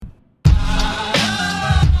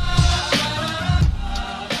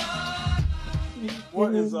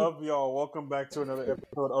What is up, y'all? Welcome back to another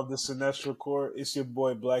episode of the Sinestro Court. It's your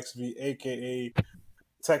boy Blacksby, aka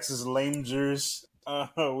Texas Langers.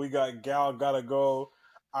 We got Gal Gotta Go,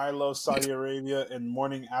 I Love Saudi Arabia, and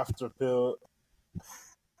Morning After Pill.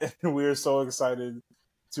 And we're so excited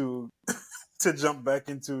to jump back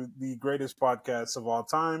into the greatest podcast of all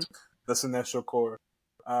time, the Sinestro Court.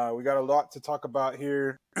 We got a lot to talk about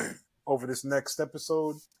here over this next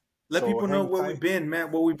episode. Let people know where we've been,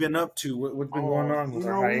 man. What we've been up to. What's been going on with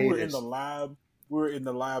our hiatus? We were in the lab. We were in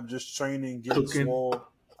the lab just training, getting swole.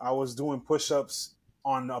 I was doing push-ups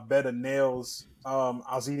on a bed of nails. I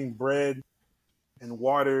was eating bread and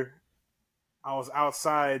water. I was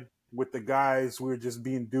outside with the guys. We were just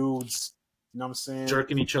being dudes. You know what I'm saying?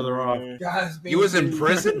 Jerking each other off. You was in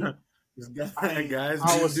prison? guys,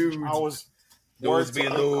 I was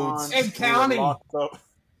being dudes. In county.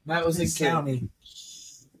 That was in county.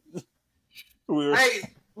 Hey,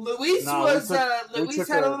 Luis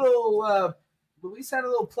had a little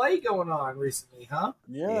play going on recently, huh?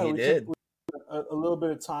 Yeah, we did. A little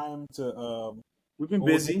bit of time to. We've been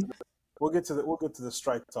busy. We'll get to the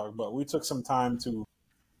strike talk, but we took some time to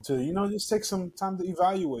just take some time to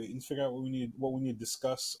evaluate and figure out what we need to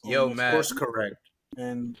discuss. Yo, Matt, of course, correct.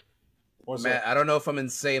 And Matt, I don't know if I'm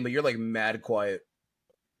insane, but you're like mad quiet.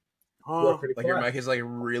 Huh? Like your mic is like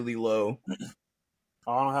really low.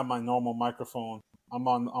 I don't have my normal microphone. I'm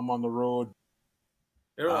on the road.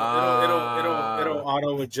 It'll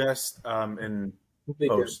auto adjust in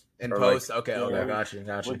post. In post, like, okay, yeah, gotcha.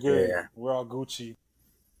 We're good. Yeah. We're all Gucci.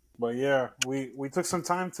 But yeah, we took some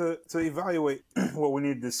time to evaluate what we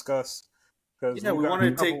need to discuss. Yeah, we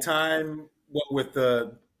wanted to take time with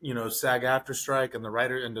the SAG-AFTRA strike and the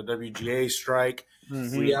writer and the WGA strike.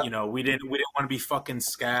 Mm-hmm. We didn't want to be fucking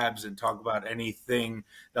scabs and talk about anything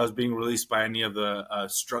that was being released by any of the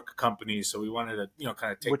struck companies. So we wanted to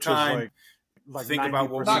kind of take time, like think about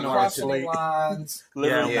what we wanted to lines.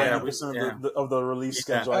 Literally 90% of the release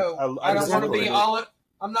schedule. I don't want to be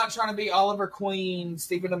I'm not trying to be Oliver Queen,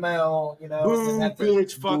 Stephen Amell, boo,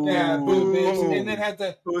 bitch, fuck yeah, boo, bitch, and then had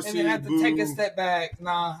to take a step back.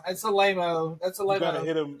 Nah, it's a lame-o. That's a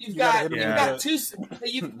lame-o. You've got two.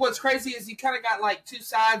 What's crazy is you kind of got like two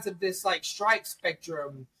sides of this like strike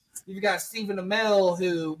spectrum. You've got Stephen Amell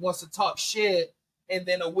who wants to talk shit, and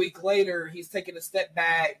then a week later he's taking a step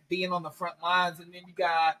back, being on the front lines, and then you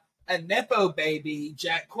got a nepo baby,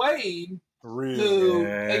 Jack Quaid. Who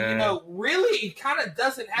really kind of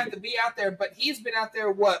doesn't have to be out there, but he's been out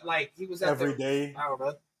there. He was out every day. I don't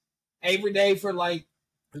know, every day for like.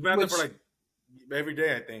 He's been out there for like every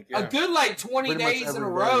day. I think a good 20 days in a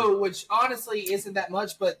row, which honestly isn't that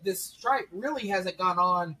much. But this strike really hasn't gone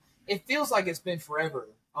on. It feels like it's been forever.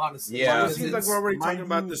 Honestly, yeah. It seems like we're already talking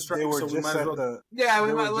about the strike, so we might as well.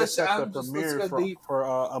 We might let's at the premiere for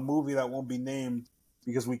a movie that won't be named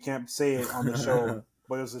because we can't say it on the show.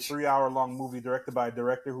 But it was a 3-hour-long movie directed by a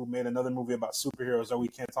director who made another movie about superheroes that we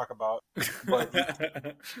can't talk about. But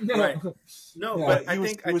I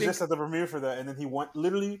think he was just at the premiere for that, and then he went.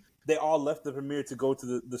 Literally, they all left the premiere to go to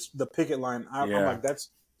the picket line. I'm like, that's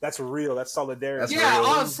real. That's solidarity. That's real.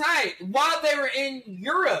 On site while they were in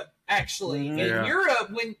Europe. Actually, in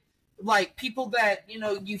Europe, when people that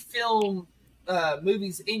you film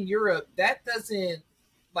movies in Europe, that doesn't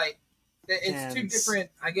it's two different,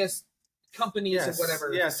 I guess. Companies or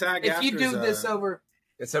whatever. Yeah, SAG-AFTRA. If you do this over,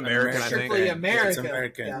 it's American. Strictly American. It's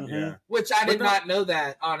American. Yeah. Which I did not know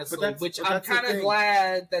that, honestly. Which I'm kind of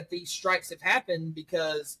glad that these strikes have happened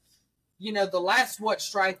because, the last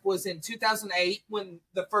strike was in 2008 when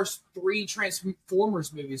the first 3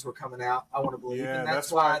 Transformers movies were coming out. I want to believe, and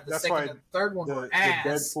that's why the second and third one were ass.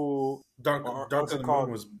 Deadpool, Dark of the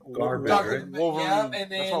Moon was garbage. Right? And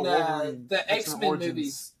then the X-Men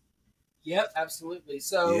movies. Yep, absolutely.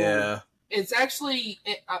 So it's actually,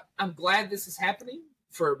 I'm glad this is happening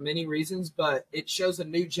for many reasons, but it shows a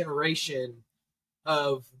new generation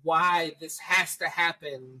of why this has to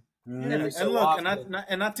happen. And look,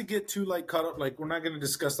 and not to get too caught up. We're not going to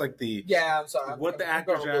discuss the I'm sorry, what the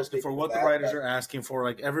actors are asking for, what the writers are asking for.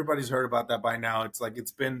 Everybody's heard about that by now. It's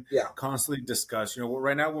it's been constantly discussed.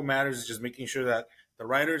 Right now, what matters is just making sure that the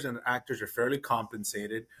writers and the actors are fairly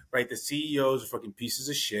compensated, right? The CEOs are fucking pieces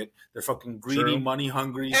of shit. They're fucking greedy, money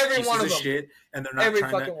hungry pieces of shit, and they're not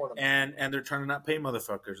trying to and they're trying to not pay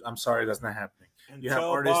motherfuckers. I'm sorry, that's not happening. You have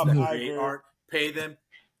artists that create art, pay them.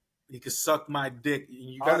 He could suck my dick.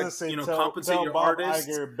 You gotta, compensate your Bob artists.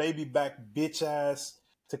 Iger, baby back bitch ass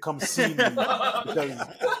to come see me because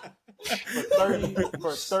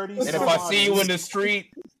for 30 and if I see you in the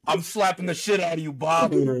street, I'm slapping the shit out of you,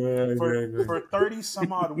 Bob. For 30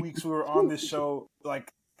 some odd weeks, we were on this show,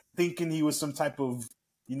 thinking he was some type of,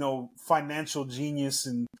 financial genius,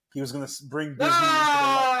 and he was gonna bring Disney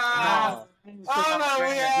into the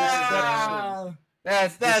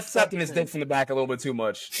That's sucking his dick from the back a little bit too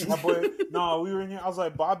much. My boy, we were in here. I was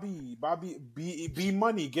like, Bobby, B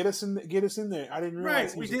money, get us in there. I didn't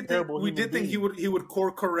realize we did think he would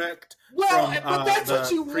core correct from but that's the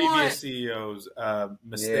what you previous want. CEO's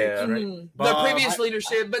mistakes, right? The previous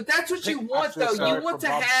leadership, but that's what you want, though. You want to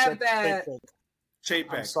have that.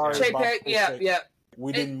 Chapek. I'm sorry, Chapek, yeah.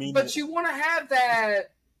 We didn't mean but it. You want to have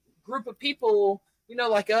that group of people,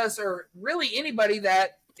 like us, or really anybody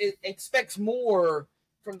that expects more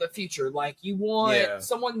from the future. Like, you want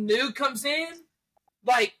someone new comes in.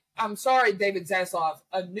 Like, I'm sorry, David Zaslav.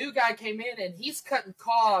 A new guy came in, and he's cutting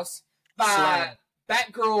costs by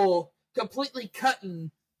Batgirl completely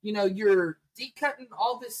cutting, you're decutting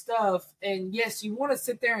all this stuff. And, yes, you want to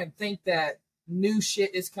sit there and think that new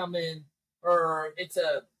shit is coming, or it's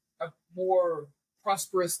a more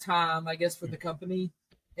prosperous time, I guess, for the company,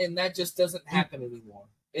 and that just doesn't happen anymore.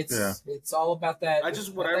 It's all about that.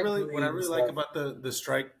 What I really like about the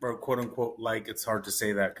strike, or quote unquote, it's hard to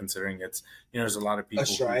say that considering it's there's a lot of people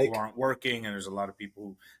who aren't working, and there's a lot of people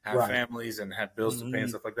who have families and have bills to pay and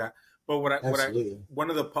stuff like that. But one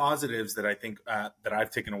of the positives that I think that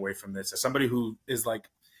I've taken away from this, as somebody who is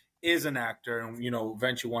an actor and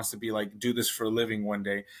eventually wants to be do this for a living one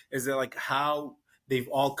day, is that how they've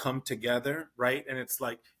all come together, right? And it's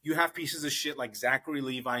you have pieces of shit like Zachary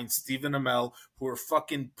Levi and Stephen Amell who are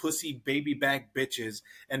fucking pussy baby bag bitches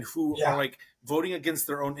and who are voting against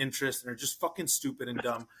their own interests and are just fucking stupid and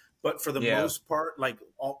dumb. But for the most part,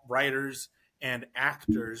 all writers and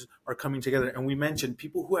actors are coming together. And we mentioned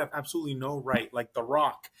people who have absolutely no right. Like The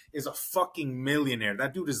Rock is a fucking millionaire.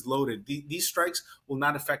 That dude is loaded. These strikes will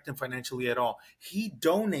not affect him financially at all. He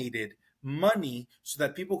donated money so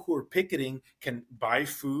that people who are picketing can buy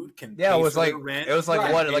food, can pay for their rent. It was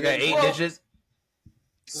what, an 8 digits?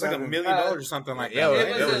 It's like $1 million or something like that.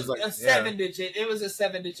 It was a 7-digit. It was a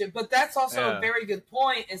 7-digit. But that's also a very good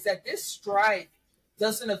point, is that this strike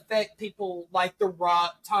doesn't affect people like The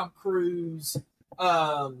Rock, Tom Cruise,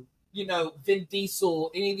 Vin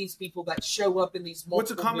Diesel, any of these people that show up in these multiple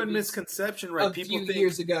What's a common misconception, right? People think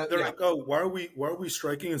years ago, they're like, oh, why are we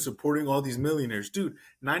striking and supporting all these millionaires? Dude,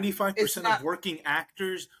 95% of working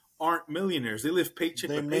actors aren't millionaires. They live paycheck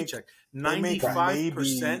to paycheck.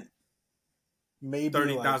 95%, maybe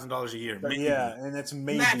 $30,000 a year. Maybe. Yeah, and it's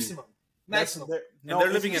maybe maximum. They're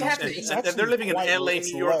living in LA,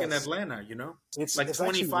 New York, and Atlanta. It's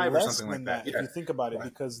 25 or something like that. If you think about it,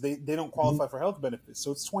 because they don't qualify for health benefits,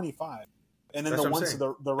 so it's 25. And then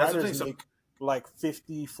the writers make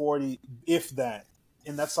 50, 40, if that,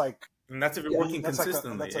 and that's and that's if you're working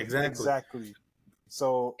consistently. Exactly.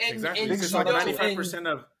 So exactly, because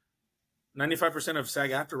 95% of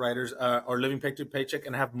SAG-AFTRA writers are living paycheck to paycheck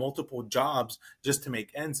and have multiple jobs just to make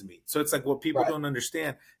ends meet. So it's what people don't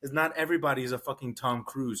understand is not everybody is a fucking Tom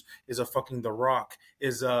Cruise, is a fucking The Rock,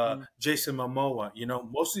 is Jason Momoa.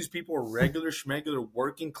 Most of these people are regular schmegular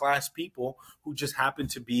working class people who just happen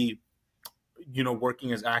to be,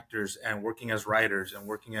 working as actors and working as writers and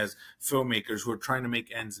working as filmmakers who are trying to make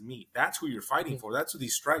ends meet. That's who you're fighting for. That's what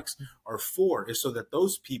these strikes are for, is so that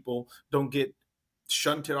those people don't get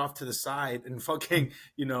shunted off to the side and fucking,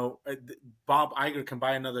 Bob Iger can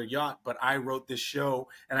buy another yacht, but I wrote this show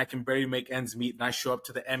and I can barely make ends meet, and I show up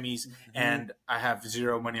to the Emmys and I have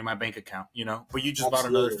zero money in my bank account, but you just bought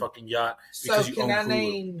another fucking yacht because you own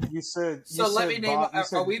Hulu. Let me name.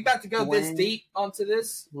 Are we about to go Dwayne, this deep onto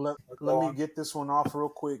this? Let me get this one off real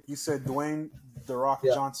quick. You said Dwayne The Rock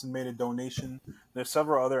Johnson made a donation. There's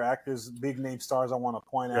several other actors, big name stars I want to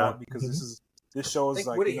point out, because this show is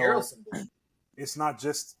Woody Harrelson. It's not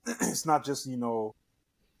just The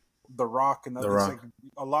Rock and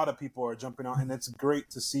a lot of people are jumping out, and it's great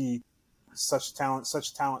to see such talent.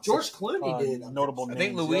 George Clooney did notable names. I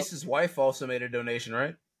think Luis's wife also made a donation,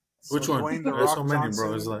 right? Which one? Dwayne The Rock so many,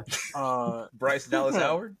 Johnson, bro. Bryce Dallas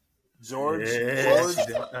Howard, George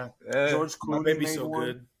Clooney. My baby's made so one.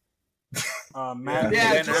 good.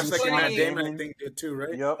 Matt George and Matt Damon, I think, did too,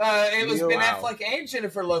 right? Yep. It was Ben Affleck and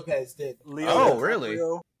Jennifer Lopez did. Really?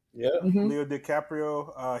 Yeah. Leo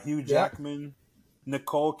DiCaprio, Hugh Jackman,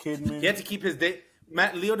 Nicole Kidman. He had to keep his date.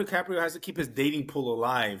 Leo DiCaprio has to keep his dating pool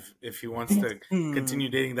alive if he wants to continue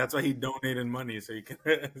dating. That's why he donated money, so he can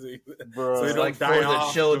so he don't die for the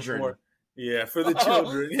children. Before. Yeah, for the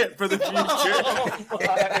children. Yeah, for the future.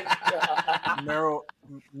 Meryl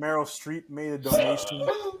Streep made a donation.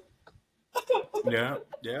 Yeah.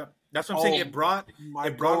 That's what I'm saying. It brought a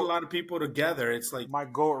lot of people together. It's my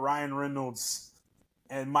GOAT Ryan Reynolds.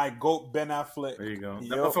 And my GOAT Ben Affleck. There you go. That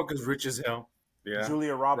motherfucker's rich as hell. Yeah.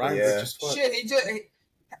 Julia Roberts. Shit,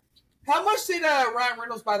 How much did Ryan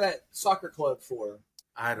Reynolds buy that soccer club for?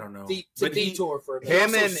 I don't know. Detour for a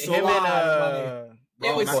him and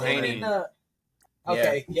Uncle Haney.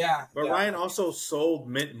 Okay, yeah. But Ryan also sold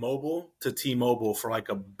Mint Mobile to T-Mobile for like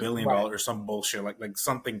 $1 billion or some bullshit, like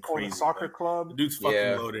something crazy. The soccer club. The dude's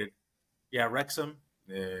fucking loaded. Yeah, Wrexham.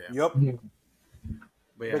 Yeah. Yep.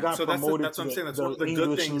 But yeah, so that's what I'm saying. That's one of the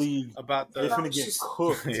good things about the. They're gonna get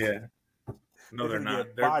cooked. Yeah. No, they're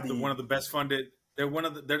not. They're one of the best funded. They're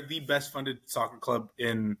the best funded soccer club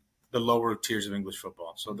in the lower tiers of English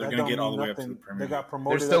football. So they're going to get all the way up to the Premier League. They got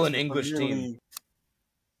promoted. They're still an English team.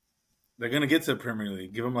 They're going to get to the Premier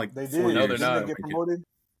League. Give them like they 4 years. No, they're not. They get promoted.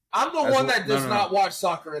 I'm the one that does not watch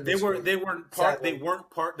soccer. In this they weren't part.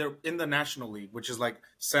 They're in the National League, which is like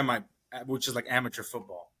amateur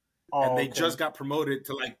football, and they just got promoted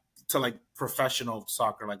to like professional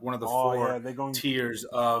soccer, like one of the 4 tiers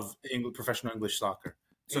of professional English soccer.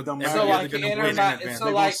 So Inter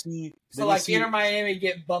Miami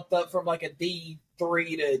get bumped up from like a D3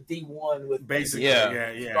 to D1 with basically,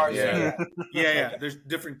 yeah. There's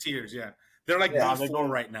different tiers, yeah. They're like D4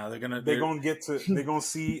 right now. They're gonna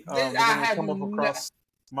see. Come up across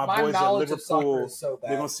my boys at Liverpool. So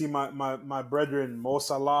they're gonna see my brethren Mo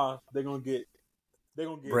Salah. They're gonna get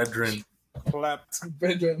brethren clapped.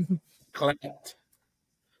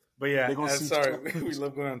 But yeah, sorry, we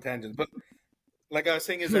love going on tangents. But like I was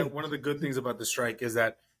saying, is that one of the good things about the strike is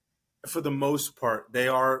that for the most part,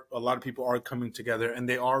 a lot of people are coming together and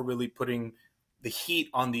they are really putting the heat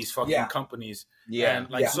on these fucking companies. Yeah.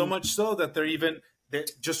 And so much so that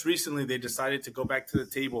just recently they decided to go back to the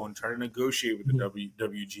table and try to negotiate with the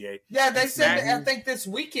WGA. Yeah, they said I think this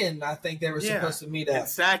weekend they were supposed to meet up. And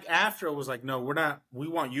SAG-AFTRA was like, no, we're not. We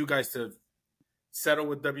want you guys to settle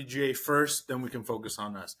with WGA first, then we can focus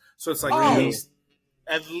on us. So it's like at least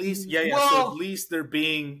so at least they're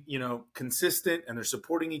being, consistent and they're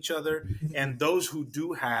supporting each other. And those who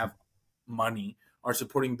do have money are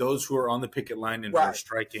supporting those who are on the picket line and are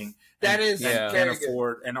striking. And can't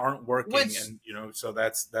afford and aren't working. So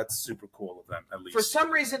that's super cool of them, at least. For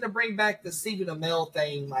some reason, to bring back the Stephen Amell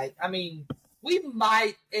thing, we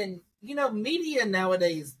might, and media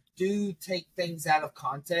nowadays do take things out of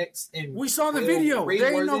context, and we saw the video.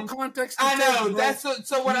 There ain't no context. I know that's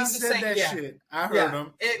so. What I'm just saying. That shit. I heard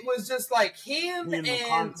him. It was just like him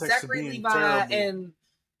and Zachary Levi, and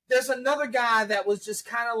there's another guy that was just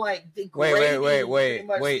kind of like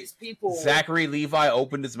wait. These people. Zachary Levi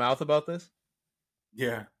opened his mouth about this.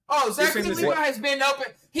 Yeah. Oh, Zachary Levi has been open.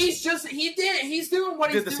 He's doing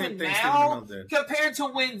what he's doing now compared to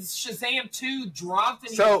when Shazam 2 dropped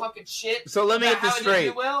and he was fucking shit. So let me get this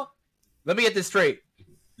straight. Let me get this straight.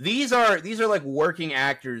 These are like working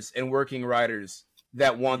actors and working writers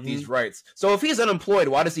that want these rights. So if he's unemployed,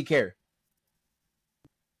 why does he care?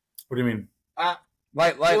 What do you mean?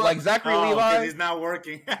 Like Zachary Levi? He's not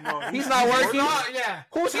working. No, he's not working?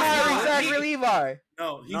 Who's hiring Zachary Levi?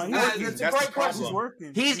 No, he's working. That's a great question. He's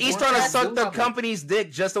working. He's trying to suck the company's dick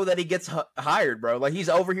just so that he gets hired, bro. Like, he's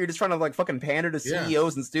over here just trying to, like, fucking pander to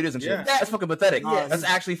CEOs and studios and shit. That's fucking pathetic. That's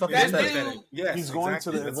actually fucking pathetic. He's going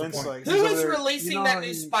to the events like... Who is releasing that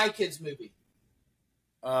new Spy Kids movie?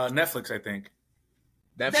 Netflix, I think.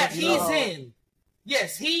 That he's in.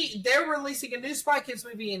 Yes, they're releasing a new Spy Kids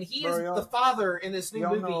movie, and he is the father in this new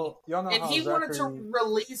movie. And he wanted to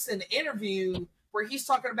release an interview where he's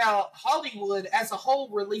talking about Hollywood as a whole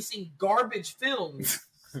releasing garbage films.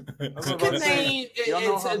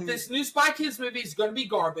 This new Spy Kids movie is going to be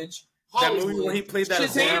garbage. Hollywood. That movie where he played that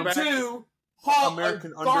Shazam 2,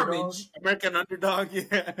 American garbage. Underdog, He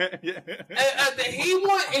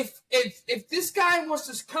if this guy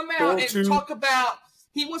wants to come out and talk about.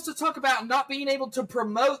 He wants to talk about not being able to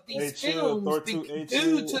promote these films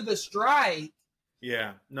due to the strike.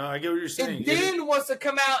 Yeah. No, I get what you're saying. And then wants to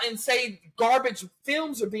come out and say garbage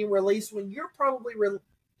films are being released when you're probably,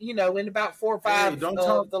 in about 4 or 5 the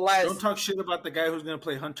last. Don't talk shit about the guy who's going to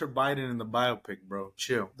play Hunter Biden in the biopic, bro.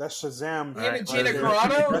 Chill. That's Shazam. Him and Gina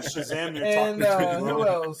Carano. That's Shazam you're talking about. Who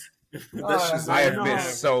else? I have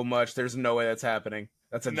missed so much. There's no way that's happening.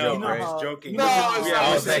 That's a joke, right? He's joking. No,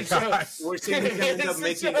 thank God. We're saying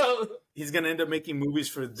he's going to end up making movies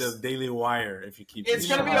for the Daily Wire if you keep. It's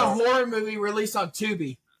going to be a horror movie released on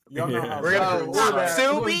Tubi. Y'all know how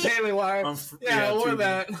Tubi? Daily Wire. Or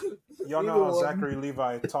that. Y'all know how Zachary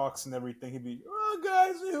Levi talks and everything. He'd be,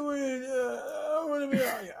 guys, I want to be.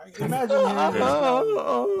 Imagine him.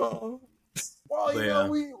 Well,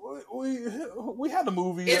 we had a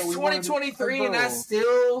movie. It's 2023, and I've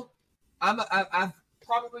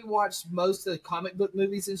probably watched most of the comic book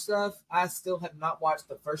movies and stuff. I still have not watched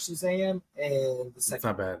the first Shazam and the second. It's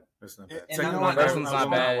not bad. It's not bad. Second one, first one's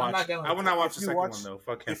not bad. I will not watch the second one though.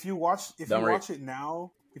 Fuck him. If you watch it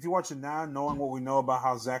now, knowing what we know about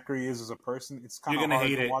how Zachary is as a person, it's kind of hard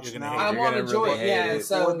to watch it now. I want to enjoy it. Yeah.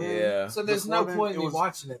 So there's no point in me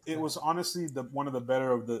watching it. It was honestly one of the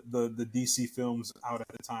better of the DC films out at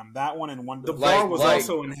the time. That one and Wonder. The bar was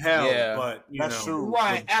also in hell, but that's true.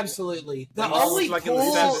 Right, absolutely. The only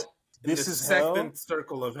pull. This is seventh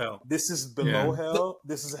circle of hell. This is below hell.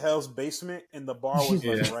 This is hell's basement, and the bar was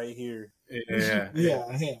like right here. Yeah.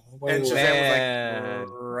 And Shazam was like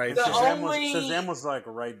right there. Shazam was like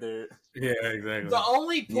right there. Yeah, exactly. The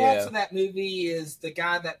only pull to that movie is the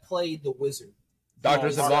guy that played the wizard. Dr.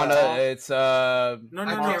 Savannah, it's not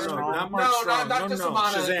Mark Strong. Not Dr.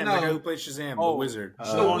 Savannah. Shazam, the guy who played Shazam, the wizard.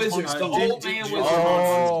 The wizard, the old man wizard.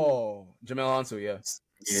 Oh, Jamel Hansu, yeah.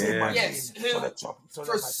 Yes, who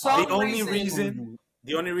for some reason...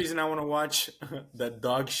 The only reason I want to watch that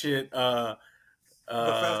dog shit Gran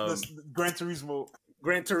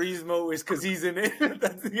Turismo is because he's in it.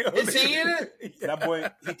 That's the only Is he in it? That boy,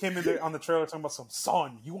 he came in there on the trailer talking about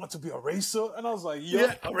son, you want to be a racer? And I was like,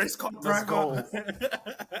 yeah, a race car driver.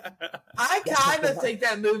 I kind of think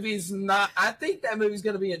that movie's not. I think that movie's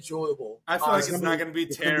going to be enjoyable. I feel like it's not going to be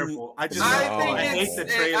terrible. I hate the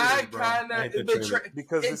trailer,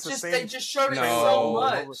 because it's the same. They just showed it so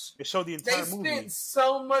much. It showed the entire movie. They spent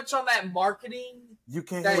so much on that marketing. You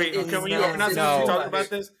can't. Wait, can we not talk about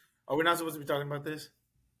this? Are we not supposed to be talking about this?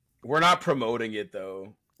 We're not promoting it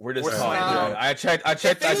though. We're just talking about it. I checked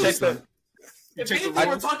the. If anything,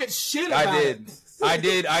 we're talking shit about it. I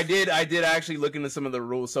did actually look into some of the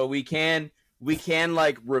rules. So we can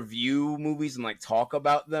like review movies and like talk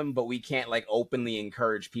about them, but we can't like openly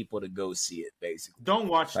encourage people to go see it. Basically, don't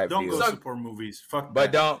go support movies. Fuck.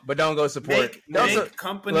 But don't go support. Make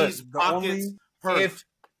companies' pockets hurt.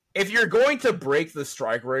 If you're going to break the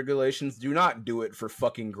strike regulations, do not do it for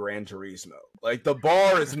fucking Gran Turismo. Like, the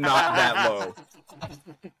bar is not that low.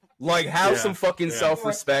 Like, have some fucking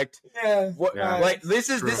self-respect. Like, this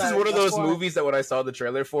is one of those movies that when I saw the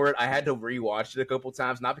trailer for it, I had to rewatch it a couple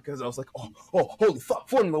times. Not because I was like, oh, holy fuck,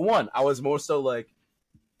 Formula One. I was more so like,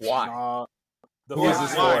 why? Who is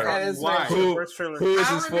this for? Why? Who is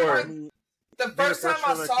this for? The first time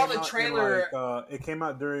I saw the trailer... it came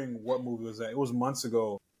out during... What movie was that? It was months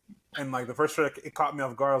ago. And, like, the first trailer, it caught me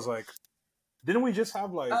off guard. I was like, didn't we just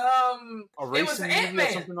have, like, a racing movie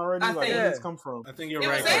or something already? Like, where did this come from? I think you're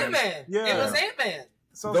right. It was Ant-Man. Yeah. It was Ant-Man.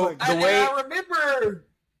 So I remember,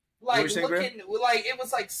 like, looking, like, it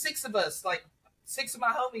was, like, 6 of us, like, 6 of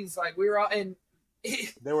my homies, like, we were all, and...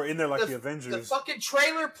 They were in there like the Avengers. The fucking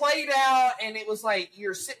trailer played out, and it was like,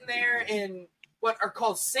 you're sitting there in what are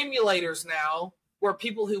called simulators now, where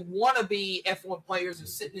people who want to be F1 players are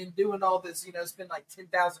sitting and doing all this, spend like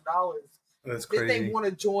 $10,000. That's crazy. Then they want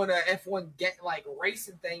to join a F1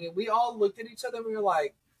 racing thing, and we all looked at each other and we were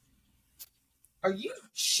like, "Are you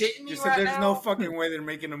shitting me right now?" There's no fucking way they're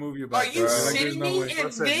making a movie about it. Are you shitting me?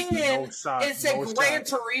 And then it said Gran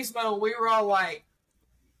Turismo, and we were all like,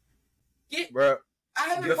 Bro. I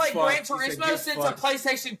haven't played Gran Turismo since a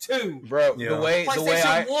PlayStation 2. Bro, the way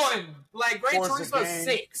PlayStation 1. Like, Gran Turismo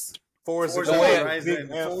 6. Forza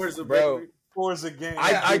game.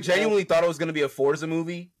 I genuinely thought it was going to be a Forza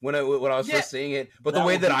movie when I was first seeing it. But the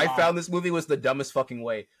way that I found this movie was the dumbest fucking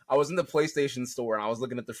way. I was in the PlayStation store and I was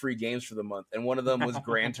looking at the free games for the month. And one of them was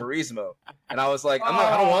Gran Turismo. And I was like,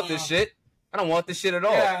 I don't want this shit. I don't want this shit at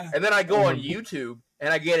all. Yeah. And then I go on YouTube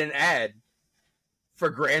and I get an ad for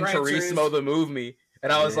Gran Turismo the movie.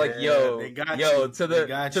 And I was like, to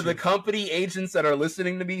the company agents that are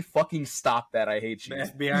listening to me, fucking stop that. I hate you.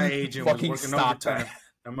 The FBI agent fucking was working stop overtime. that.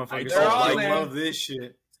 I'm I love this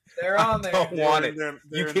shit. They're on there. I don't want it.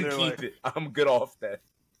 You can keep it. I'm good off that.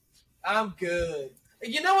 I'm good.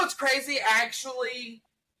 You know what's crazy? Actually,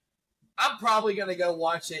 I'm probably going to go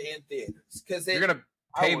watch it in theaters. Because you're going to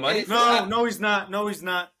pay money for that? No, he's not.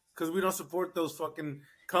 Because we don't support those fucking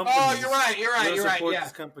companies. Oh, you're right. Yeah.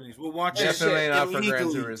 These companies. We'll watch definitely not for Gran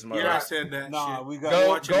Turismo. Yeah, I said that. Nah, we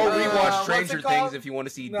got go rewatch Stranger Things if you want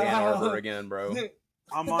to see Dan Arbor again, bro.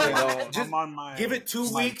 I'm on my. Give it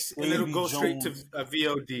 2 weeks and it'll go straight to a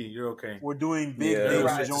VOD. You're okay. We're doing big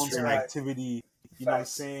Davy Jones activity. You know what I'm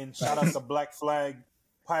saying? Shout out to Black Flag,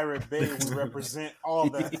 Pirate Bay. We represent all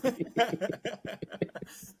that.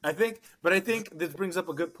 I think this brings up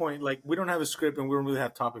a good point. Like, we don't have a script and we don't really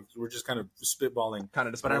have topics. We're just kind of spitballing.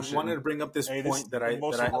 But I wanted to bring up this point that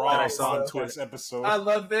I saw on Twitter. Episode. I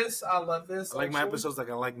love this. I like my episodes like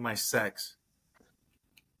I like my sex.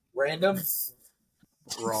 Random.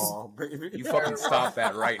 Raw. You fucking stop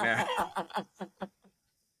that right now.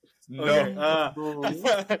 No.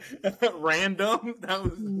 Okay, random. That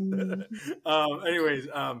was. Anyways,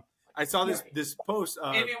 I saw this post.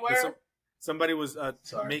 Somebody was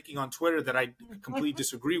making on Twitter that I completely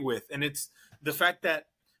disagree with, and it's the fact that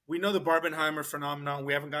we know the Barbenheimer phenomenon.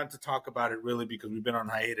 We haven't gotten to talk about it really because we've been on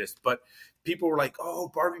hiatus. But people were like,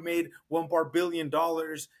 "Oh, Barbie made $1 billion,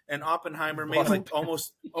 and Oppenheimer made like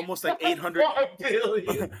almost like 800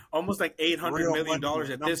 almost like $800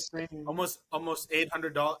 million at this almost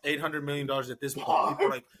 $800 million at this point." People are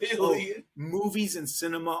like, "Oh, movies and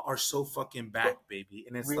cinema are so fucking back, baby,"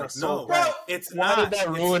 and it's like, no, it's not. Why did that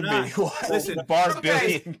ruin me? Listen,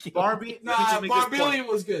 Barbie. Barbillion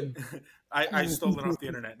was good. I stole it off the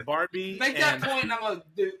internet. Barbie. Make that point, and I'm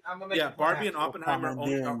gonna make. Yeah, Barbie and Oppenheimer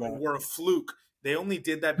were a fluke. They only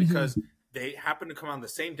did that because they happened to come out on the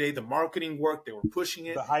same day. The marketing worked. They were pushing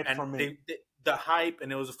it. The hype from it. The hype,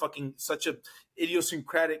 and it was such a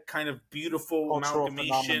idiosyncratic kind of beautiful cultural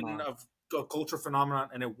amalgamation phenomenon. of a cultural phenomenon,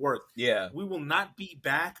 and it worked. Yeah. We will not be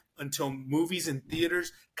back until movies and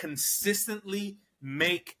theaters consistently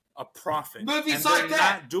make a profit. Movies and like they're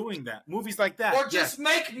that. not doing that. Movies like that. Or just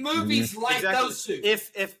make movies like exactly. those two.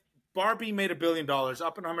 If Barbie made $1 billion,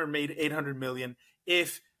 Oppenheimer made $800 million.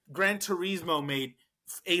 If Gran Turismo made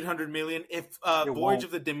 $800 million, if Voyage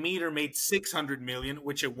of the Demeter made $600 million,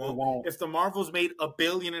 which it won't. If the Marvels made $1.5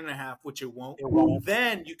 billion, which it won't,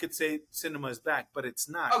 then you could say cinema is back, but it's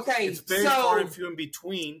not. Okay, it's very far and few in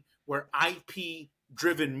between where IP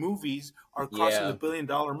driven movies are crossing the $1 billion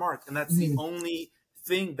mark, and that's the only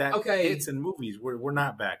thing that hits in movies. We're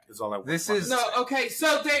not back. Is all I want. This is no okay.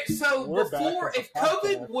 So before, if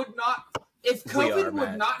COVID would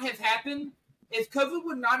not have happened,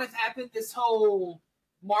 this whole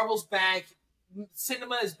Marvel's back,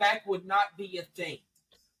 cinema is back would not be a thing.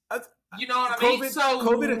 You know what I mean? So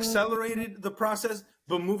COVID accelerated the process,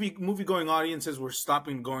 but movie going audiences were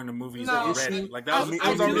stopping going to movies already. Like that was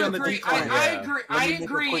already on the decline. I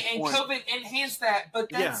agree, and COVID enhanced that. But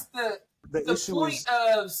that's the point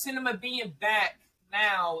of cinema being back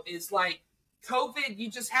now is like COVID. You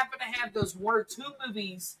just happen to have those one or two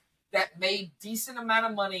movies that made decent amount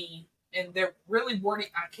of money, and they're really weren't.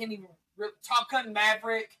 I can't even. Top Gun,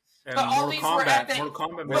 Maverick, and but all these were at that. Mortal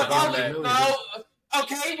Kombat.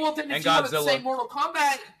 Okay, well then if you want to say Mortal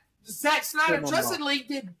Kombat, Zack Snyder Justice League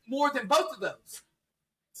did more than both of those.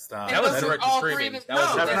 Stop. That was direct to streaming.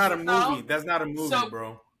 That's not a movie. That's not a movie,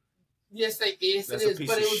 bro. Yes, it is. But it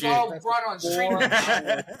was all brought on streaming.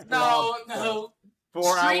 No.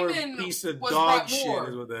 4 hour piece of dog shit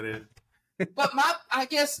is what that is. But I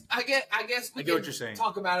guess we get what you're saying.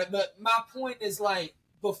 Talk about it. But my point is like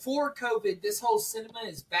before COVID, this whole cinema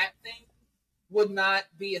is back thing would not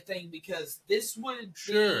be a thing because this would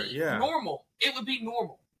be normal. It would be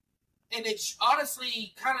normal. And it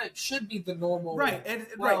honestly kind of should be the normal. Right. And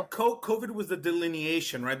COVID was the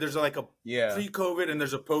delineation, right? There's like a pre-COVID and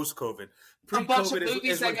there's a post-COVID. Pre-COVID a bunch of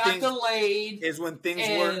movies that got delayed. Is when things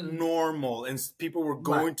were normal and people were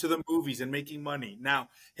going to the movies and making money. Now,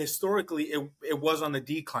 historically, it was on the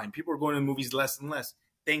decline. People were going to the movies less and less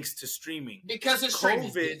thanks to streaming. Because of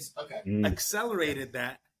streaming. COVID accelerated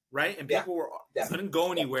that. Right? And people couldn't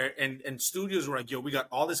go anywhere. And studios were like, yo, we got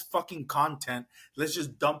all this fucking content. Let's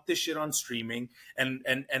just dump this shit on streaming. And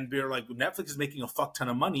they're like, Netflix is making a fuck ton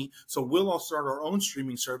of money. So we'll all start our own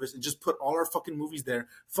streaming service and just put all our fucking movies there.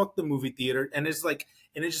 Fuck the movie theater. And it's like,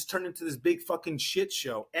 and it just turned into this big fucking shit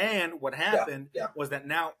show. And what happened was that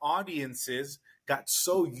now audiences got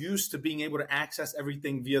so used to being able to access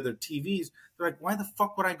everything via their TVs. They're like, why the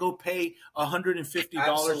fuck would I go pay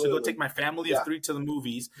 $150 to go take my family of 3 to the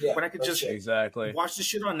movies when I could just watch the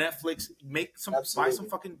shit on Netflix, buy some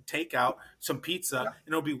fucking takeout, some pizza, and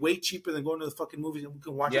it'll be way cheaper than going to the fucking movies, and we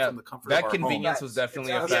can watch it from the comfort of our home. That convenience was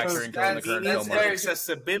definitely a factor in the current film market.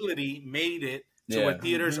 Accessibility made it to where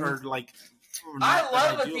theaters are like. I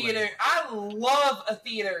love a theater. I love a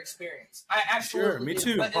theater experience. I absolutely me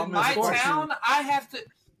too. But in my town, I have to.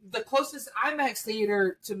 The closest IMAX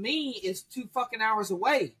theater to me is 2 fucking hours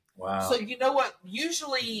away. Wow. So you know what?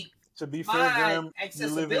 Usually, to be fair, Graham,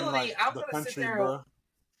 accessibility. you live in, like, I'm the going to country, sit there. bro.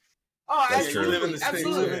 Oh, absolutely,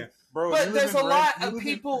 absolutely. Bro, but there's a lot of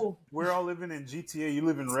people. We're all living in GTA. You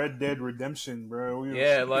live in Red Dead Redemption, bro.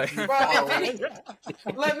 Like. Bro,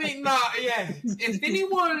 if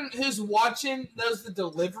anyone who's watching knows the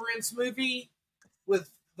Deliverance movie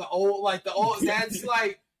with the old, that's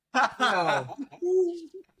like,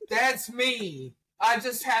 that's me. I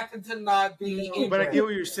just happen to not be. But I get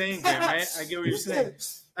what you're saying, Graham. I get what you're saying.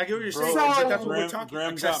 Bro, but that's what we're talking.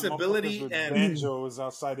 Graham Accessibility with and banjos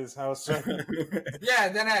outside his house. Yeah,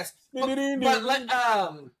 that ass. But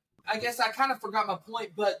I guess I kind of forgot my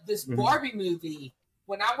point. But this Barbie movie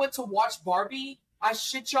when I went to watch Barbie, I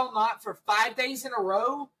shit y'all not, for 5 days in a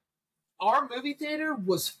row, our movie theater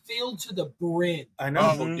was filled to the brim. I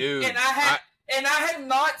know, dude. And I had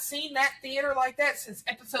not seen that theater like that since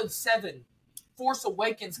episode 7. Force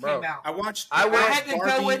Awakens came out. I had to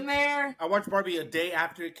go in there. I watched Barbie a day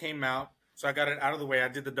after it came out, so I got it out of the way. I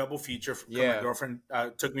did the double feature. My girlfriend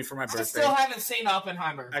took me for my birthday. I still haven't seen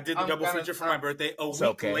Oppenheimer. I did the double feature for my birthday. A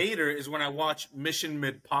week later is when I watched Mission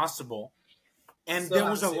Impossible. And there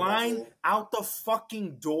was a line out the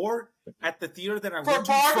fucking door at the theater that I went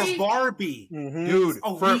to for Barbie. Mm-hmm. Dude,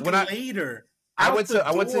 a week later. I went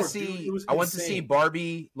to see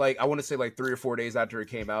Barbie, like, I want to say like 3 or 4 days after it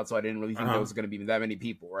came out, so I didn't really think there was going to be that many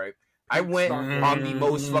people, right? I went on the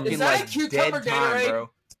most fucking like dead time,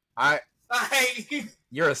 bro.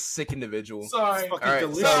 You're a sick individual. Sorry. It's fucking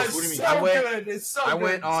delicious. What do you mean? It's so I good.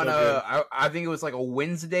 went on I think it was like a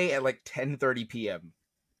Wednesday at like 10:30 p.m.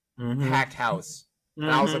 Packed house.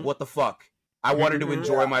 And I was like, what the fuck? I wanted to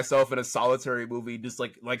enjoy myself in a solitary movie, just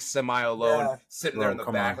like semi-alone, sitting there in the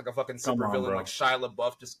back like a fucking super villain, like Shia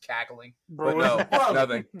LaBeouf just cackling. But no,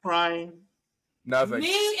 nothing. Crying. Nothing.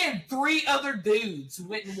 Me and 3 other dudes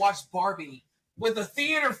went and watched Barbie with a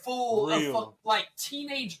theater full of like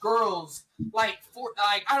teenage girls, like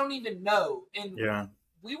I don't even know, and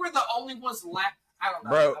we were the only ones left. I don't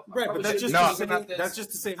know, bro. Right, but that's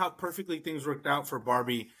just to say how perfectly things worked out for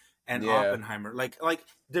Barbie and Oppenheimer. Like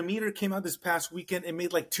Demeter came out this past weekend and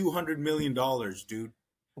made like $200 million, dude.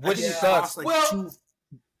 Which sucks. Like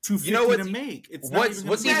 $250 to make. It's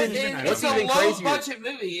what's even a low budget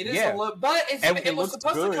movie. It is a low, but it was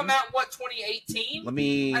supposed to come out 2018.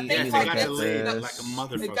 I think it got delayed like a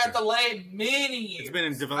motherfucker. It got delayed many years. It's been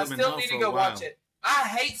in development. I still need to go watch it. I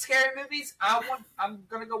hate scary movies. I'm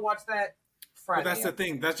gonna go watch that Friday. But that's the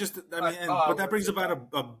thing. That's just, but that brings about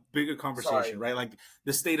a bigger conversation, right? Like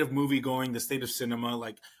the state of movie going, the state of cinema,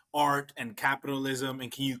 like art and capitalism,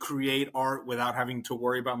 and can you create art without having to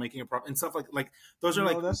worry about making a profit and stuff like those are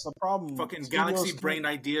like that's the problem. Fucking galaxy brain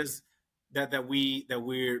ideas that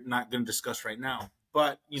we're not going to discuss right now.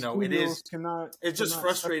 But it's just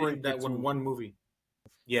frustrating that when one movie.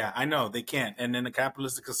 Yeah, I know they can't, and in a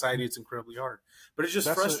capitalistic society, it's incredibly hard. But it's just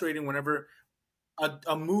frustrating whenever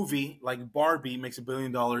a movie like Barbie makes $1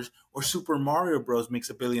 billion or Super Mario Bros.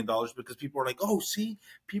 Makes $1 billion because people are like, oh, see,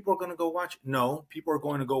 people are going to go watch. No, people are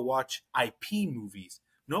going to go watch IP movies.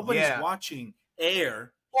 Nobody's watching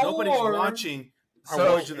Air. Nobody's watching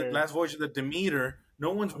Last Voyage of the Demeter.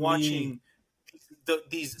 No one's watching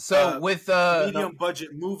these medium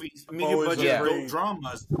budget movies, medium budget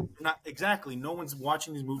dramas. Not exactly. No one's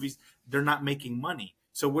watching these movies. They're not making money.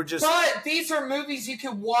 So we're just. But these are movies you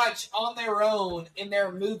can watch on their own, and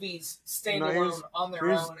they're movies standalone on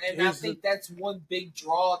their own. And I think that's one big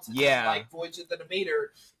draw to like Voyage of the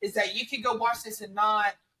Demeter is that you can go watch this and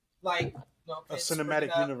not like a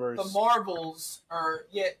cinematic universe. The Marvels are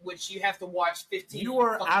which you have to watch 15. You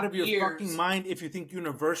are out of your fucking mind if you think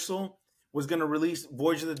Universal was going to release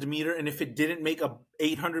Voyage of the Demeter, and if it didn't make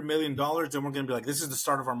 $800 million, then we're going to be like, this is the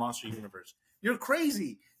start of our monster universe. You're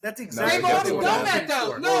crazy. That's exactly what they've already done that,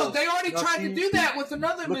 though. No, they already tried to do that with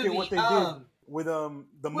another movie. Look at what they did with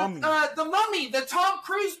the Mummy. The Mummy, the Tom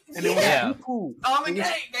Cruise. And it was cool.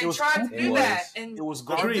 They tried to do that, and it was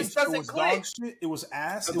garbage. It just doesn't click. Dog shit. It was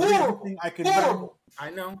ass. It was everything I could do. I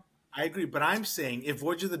know. I agree, but I'm saying if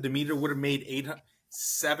Voyage of the Demeter would have made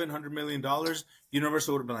 $700 million,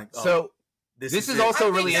 Universal would have been like, oh. So this is also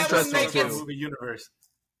really interesting too. Movie universe.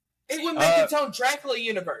 It would make its own Dracula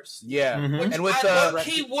universe. Yeah, which and with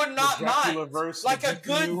he would not mind. Like a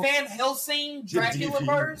good Van Helsing Dracula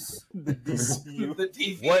verse. The DCU. The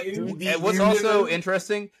DCU. What's also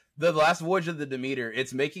interesting, the last Voyage of the Demeter,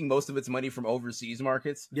 it's making most of its money from overseas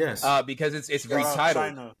markets. Yes, because it's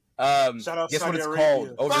retitled. Shout out guess what it's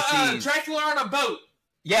Arabia. called overseas? Dracula on a boat.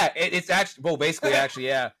 Yeah, it's actually basically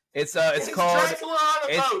yeah. It's called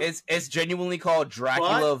it's genuinely called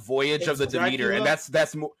Dracula Voyage of the Demeter, and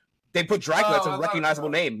that's more. They put Dracula. It's a recognizable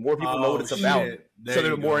name. More people know what it's about, so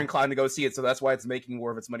they're more inclined to go see it. So that's why it's making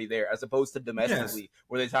more of its money there, as opposed to domestically,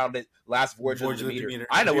 where they titled it "Last Voyage of the Demeter."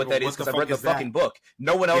 I know what that is because I read the fucking book.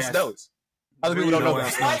 No one else knows. Other people don't know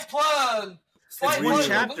that. Slight plug. One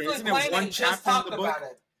chapter. Isn't it one chapter in the book?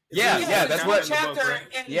 Yeah, that's what. Chapter,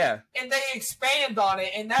 and they expand on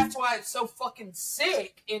it, and that's why it's so fucking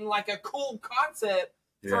sick and like a cool concept.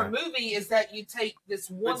 For a movie is that you take this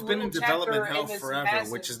one it's been in development hell forever,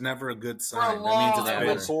 which is never a good sign. That means it's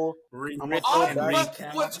better.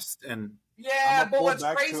 But what's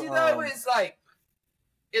crazy though is like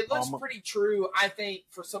It looks pretty true, I think,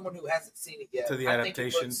 for someone who hasn't seen it yet. To the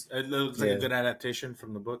adaptation, it looks like a good adaptation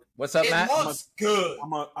from the book. What's up, Matt? It looks good.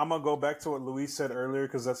 I'm gonna go back to what Luis said earlier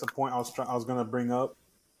because that's a point I was gonna bring up.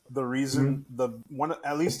 The reason, the one,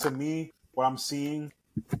 at least to me, what I'm seeing,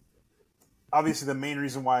 obviously the main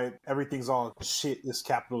reason why everything's all shit is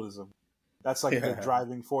capitalism. That's like the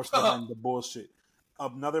driving force behind the bullshit.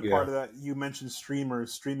 Another part of that, you mentioned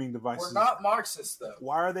streaming devices. We're not Marxists, though.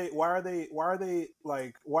 Why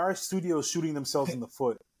are studios shooting themselves in the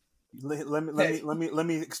foot? Let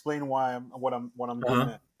me explain what I'm doing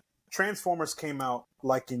at. Transformers came out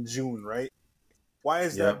like in June, right? Why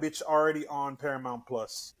is that bitch already on Paramount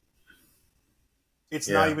Plus? It's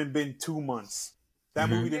not even been 2 months. That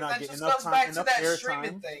movie did not get enough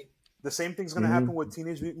airtime. The same thing's going to happen with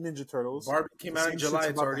Teenage Mutant Ninja Turtles. Barbie came out in July.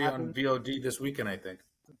 It's already on VOD this weekend, I think.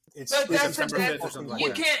 It's September 5th or something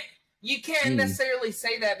like that. You can't necessarily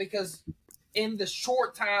say that because in the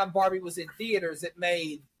short time Barbie was in theaters, it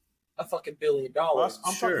made a fucking $1 billion. I'm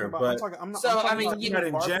talking about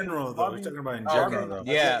in general, though. We're talking about in general, though.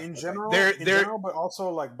 Yeah, in general, but also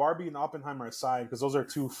like Barbie and Oppenheimer aside, because those are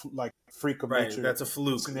two like freak of nature. That's a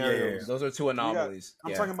fluke scenarios. Those are two anomalies.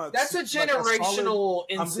 I'm talking about that's a generational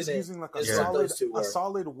incident. I'm just using like a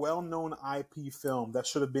solid, well-known IP film that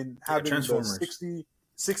should have been having the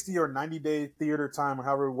 60 or 90-day theater time, or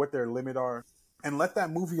however what their limit are, and let that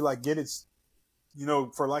movie like get its,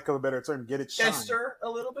 for lack of a better term, get it shine. Tester a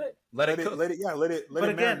little bit. Let it cook. Let it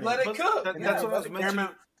marinate. Let it cook. That's what I was mentioning.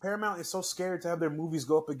 Paramount is so scared to have their movies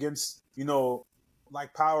go up against,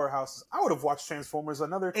 like powerhouses. I would have watched Transformers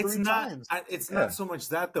another 3 times. It's not so much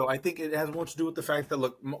that, though. I think it has more to do with the fact that,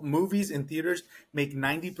 look, movies in theaters make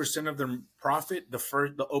 90% of their profit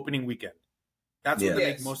the opening weekend. That's where they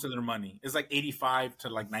make most of their money. It's like 85 to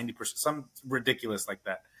like 90%, some ridiculous like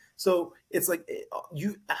that. So it's like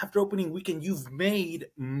after opening weekend, you've made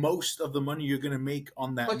most of the money you're going to make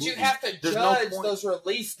on that. But movie. You have to judge those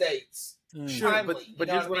release dates. Sure, timely, but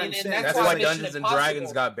here's what I'm saying. That's why Dungeons and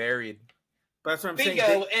Dragons got buried. But that's what I'm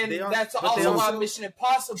Bingo, saying. That's also why Mission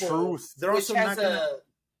Impossible. Truth. They're also not going to.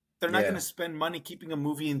 They're not going to spend money keeping a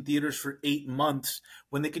movie in theaters for 8 months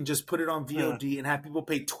when they can just put it on VOD and have people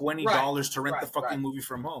pay $20 to rent the fucking movie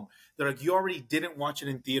from home. They're like, you already didn't watch it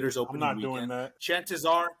in theaters opening weekend. I'm not doing that. Chances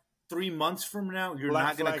are, 3 months from now, you're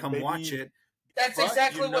not going to come watch it. That's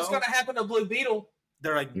exactly what's going to happen to Blue Beetle.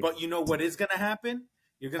 They're like, but you know what is going to happen?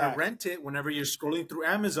 You're going to rent it whenever you're scrolling through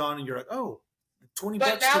Amazon and you're like, oh, $20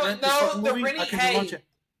 to rent this fucking movie? I can watch it.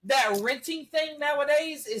 That renting thing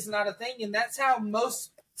nowadays is not a thing, and that's how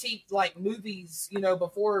most movies,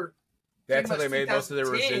 before. That's how they made most of their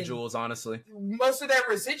residuals, honestly. Most of their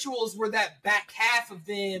residuals were that back half of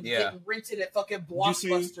them getting rented at fucking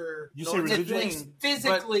Blockbuster. You say residuals?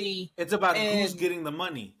 Physically. It's about who's getting the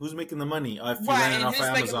money. Who's making the money? And who's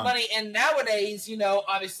making the money. And nowadays,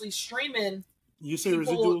 obviously streaming. You say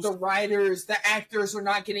residuals? The writers, the actors are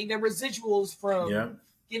not getting their residuals from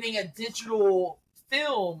getting a digital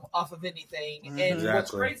film off of anything. Mm-hmm. And what's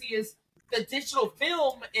crazy is the digital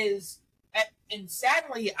film is, and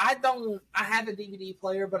sadly, I have a DVD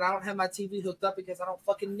player, but I don't have my TV hooked up because I don't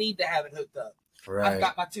fucking need to have it hooked up. Right. I've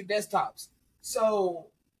got my 2 desktops. So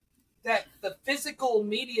that the physical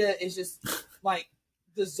media is just like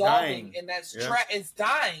dissolving, and that's it's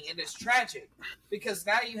dying, and it's tragic because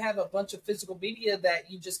now you have a bunch of physical media that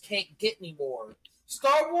you just can't get anymore.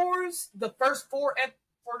 Star Wars, the first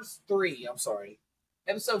 3,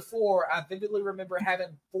 Episode 4, I vividly remember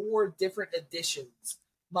having 4 different editions.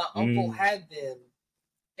 My uncle had them,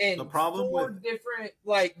 and the problem 4 different,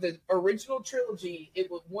 the original trilogy.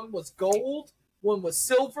 One was gold, one was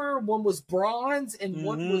silver, one was bronze, and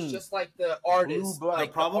one was just like the artist. The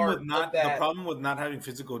problem with not having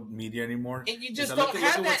physical media anymore, and you just don't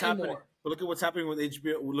have that anymore. But look at what's happening with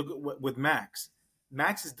HBO. Look at with Max.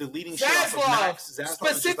 Max is deleting shit off of Max. Zaslav,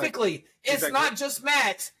 specifically. It's not just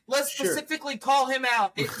Max. Let's specifically call him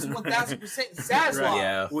out. It's 1,000% Zaslav. Right,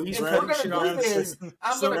 yeah. Well, if we're going to do this,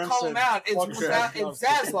 I'm going to call him out. It's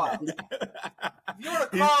Zaslav. If you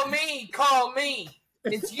want to call me.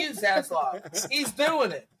 It's you, Zaslav. He's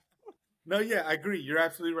doing it. No, yeah, I agree. You're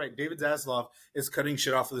absolutely right. David Zaslav is cutting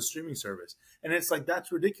shit off of the streaming service. And it's like, that's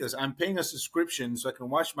ridiculous. I'm paying a subscription so I can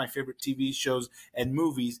watch my favorite TV shows and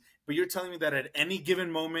movies. But you're telling me that at any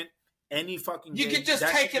given moment, any fucking you can just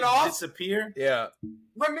take it off, disappear. Yeah.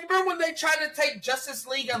 Remember when they tried to take Justice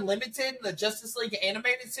League Unlimited, the Justice League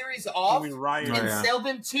animated series, off and sell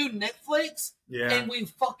them to Netflix? Yeah. And we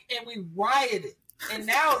rioted. And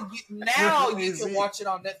now you can watch it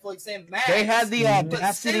on Netflix and Max. They had the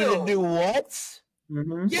audacity to do what?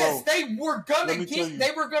 Mm-hmm. Yes, they were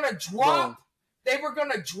gonna drop they were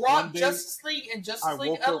going to drop Justice League and Justice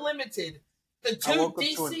League Unlimited, the two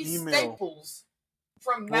DC staples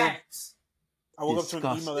from Max. I woke up to an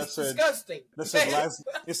email that said disgusting.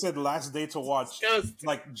 It said last day to watch, disgusting.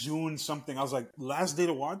 like June something. I was like, last day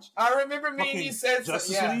to watch. I remember me and you said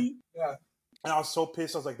Justice League. Yeah. And I was so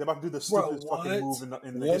pissed. I was like, they're about to do the stupidest fucking move in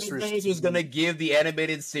the history. One of those was gonna give the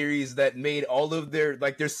animated series that made all of their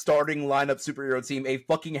starting lineup superhero team a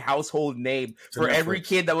fucking household name for Netflix. Every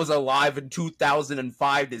kid that was alive in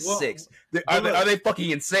 2005 to 6. Are they fucking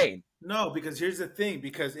insane? No, because here's the thing: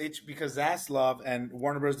 because Zaslav and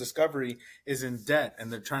Warner Bros. Discovery is in debt,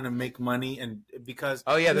 and they're trying to make money, and because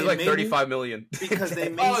they're like $35 million because they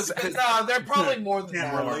made no, they're probably more than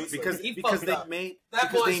that because they made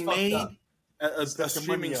a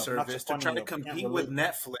streaming service to try to compete with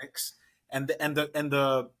Netflix, and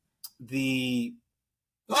the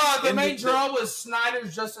main draw was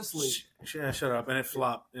Snyder's Justice League. Shut up! And it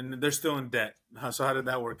flopped, and they're still in debt. So how did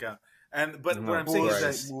that work out? But what I'm saying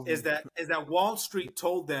is that Wall Street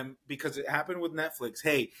told them, because it happened with Netflix,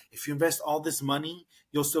 hey, if you invest all this money,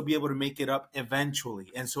 you'll still be able to make it up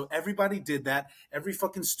eventually. And so everybody did that. Every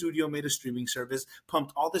fucking studio made a streaming service,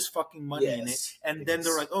 pumped all this fucking money in it, and then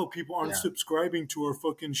they're like, oh, people aren't subscribing to our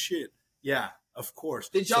fucking shit. Yeah, of course.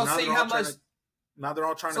 Did y'all see how much? Now they're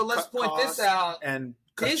all trying to. So let's point this out. And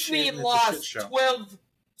Disney lost $12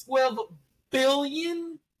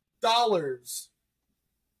 billion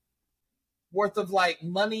worth of like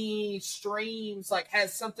money streams, like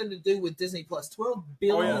has something to do with Disney Plus. $12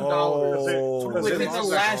 billion within the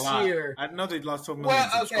last year. I know they lost 12 million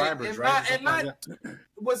subscribers, right?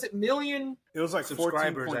 Was it million? It was like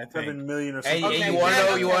 14.7 million or something. Hey,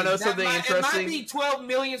 you want to know something interesting? It might be 12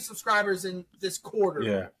 million subscribers in this quarter.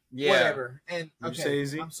 Yeah. Whatever. And I'm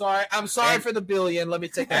sorry for the billion. Let me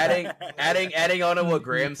take that. Adding on to what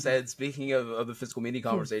Graham said. Speaking of the physical media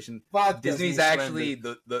conversation, Disney's actually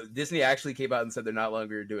Disney actually came out and said they're not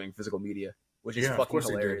longer doing physical media, which is fucking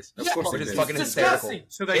hilarious. Of course, which is fucking hysterical.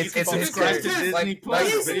 So that you can subscribe to Disney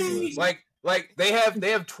Plus. Like they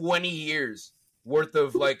have 20 years worth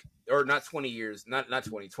of or not 20 years, not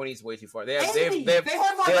 20. 20 is way too far. They have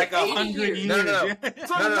like 100 years. No.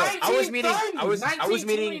 I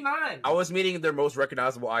was meeting their most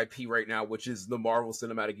recognizable IP right now, which is the Marvel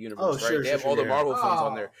Cinematic Universe. They have all the Marvel films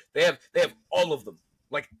on there. They have all of them,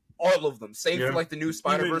 like all of them. Save for like the new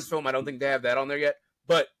Spider-Verse film. I don't think they have that on there yet,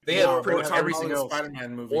 but they have pretty much every single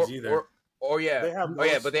Spider-Man movies either. But they have they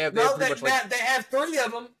have 3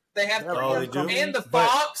 of them. They have 3 of them, and the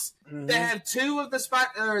Fox. They have 2 of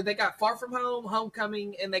the they got Far From Home,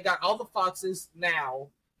 Homecoming, and they got all the Foxes now.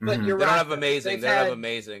 But you're right. They don't have amazing. They have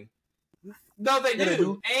amazing. No, they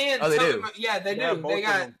do. And they do. Yeah, they do. They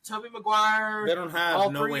got Tobey Maguire. They don't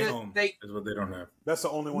have No Way Home. Is what they don't have. That's the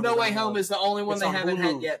only one. No Way Home is the only one they haven't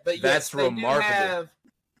had yet. But that's remarkable.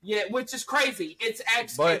 Yeah, which is crazy. It's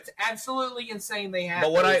absolutely insane. They have.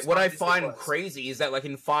 But what I find crazy is that like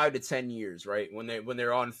in 5 to 10 years, right, when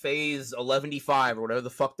they're on phase 11-5 or whatever the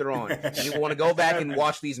fuck they're on, and you want to go back and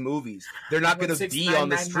watch these movies, they're not going to be on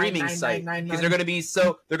the streaming site because they're going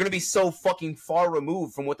to be so fucking far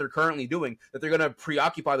removed from what they're currently doing that they're going to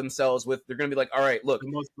preoccupy themselves with. They're going to be like, all right, look,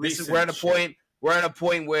 we're at a point. We're at a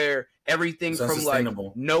point where everything from like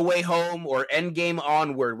No Way Home or Endgame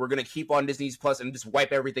onward, we're gonna keep on Disney's Plus and just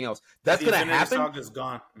wipe everything else. That's gonna happen. The Infinity Saga's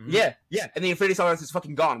gone. Yeah, and the Infinity Saga is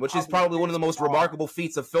fucking gone, which is probably one of the most remarkable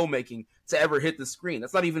feats of filmmaking to ever hit the screen.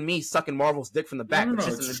 That's not even me sucking Marvel's dick from the back. It's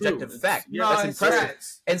just an objective fact. That's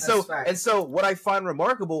impressive. And so what I find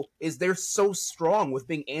remarkable is they're so strong with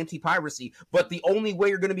being anti-piracy, but the only way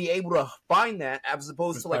you're gonna be able to find that, as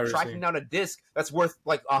opposed to like tracking down a disc that's worth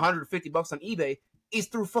like $150 on eBay, is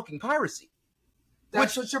through fucking piracy.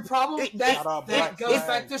 That's what your problem. That goes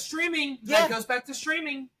back to streaming. That goes back to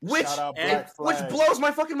streaming. Which blows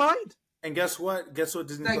my fucking mind. And guess what?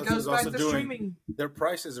 Disney Plus is also doing? Streaming. Their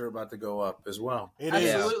prices are about to go up as well.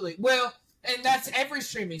 Absolutely. Well, and that's every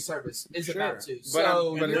streaming service is about to.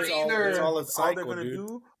 But it's all a cycle,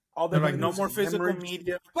 dude. They're like, no more physical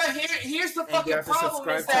media. But here's the fucking problem: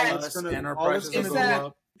 is that our prices will go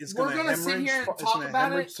up. We're gonna sit here and talk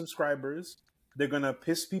about it. Subscribers. They're going to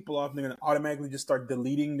piss people off. They're going to automatically just start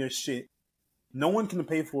deleting their shit. No one can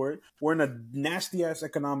pay for it. We're in a nasty-ass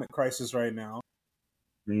economic crisis right now.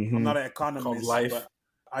 Mm-hmm. I'm not an economist, but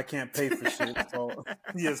I can't pay for shit. So,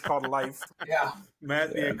 it's called life. Yeah.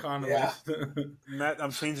 Matt, the economist. Yeah. Matt,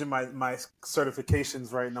 I'm changing my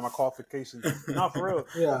certifications right now, my qualifications. No, for real.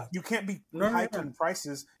 Yeah. You can't be hiking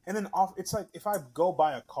prices. And then it's like if I go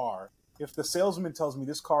buy a car, if the salesman tells me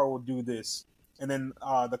this car will do this, and then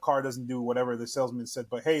the car doesn't do whatever the salesman said.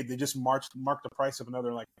 But hey, they just marked the price of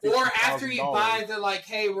another like $50,000. Or after you buy, they're like,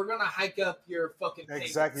 hey, we're gonna hike up your fucking payments.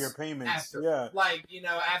 Exactly, your payments. After, yeah, like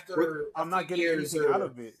after I'm not getting anything out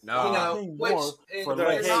of it. No, we're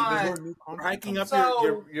hiking up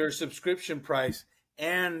your subscription price,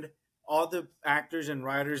 and all the actors and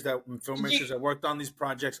writers filmmakers that worked on these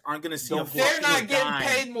projects aren't going to see. They're not getting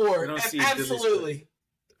paid more. Absolutely.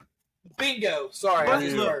 Bingo. Sorry,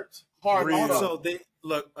 hard. Also, they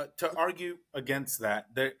look to argue against that.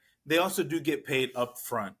 They also do get paid up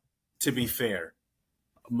front. To be fair,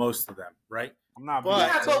 most of them, right? I'm not.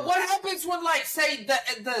 But what happens when, like, say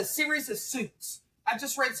the series of Suits? I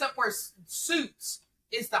just read something where Suits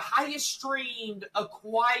is the highest streamed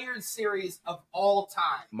acquired series of all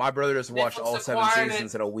time. My brother just watched all 7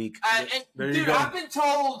 seasons in a week. Dude, I've been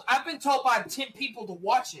told by 10 people to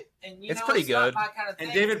watch it, and it's pretty good. Kind of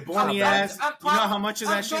and David Bonias, you know how much of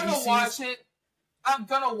that shit he sees? I'm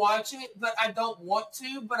gonna watch it, but I don't want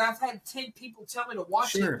to. But I've had 10 people tell me to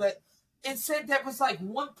watch it, but it said that was like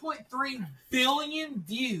 1.3 billion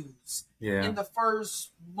views in the first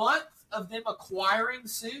month of them acquiring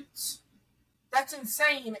Suits. That's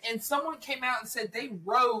insane. And someone came out and said they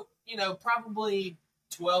wrote, probably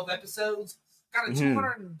 12 episodes, got a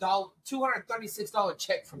 $236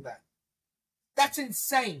 check from that. That's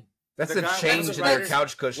insane. That's a change in their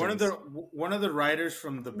couch cushions. One of the writers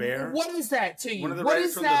from The Bear. What is that to you? One of the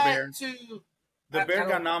writers from The Bear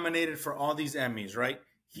got nominated for all these Emmys, right?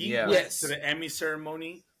 He went to the Emmy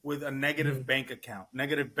ceremony with a negative bank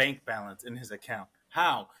balance in his account.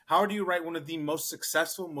 How do you write one of the most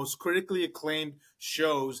successful, most critically acclaimed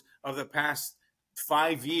shows of the past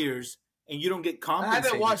 5 years, and you don't get compensated? I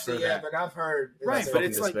haven't watched it yet, but I've heard. Right, but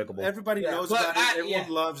it's despicable. Like everybody knows about it. Everyone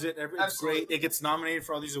loves it. It's great. It gets nominated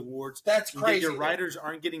for all these awards. That's crazy. Your writers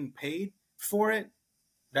aren't getting paid for it.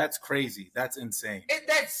 That's crazy. That's insane.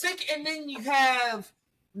 That's sick. And then you have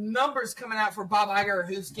numbers coming out for Bob Iger,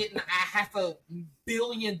 who's getting $500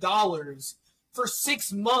 million for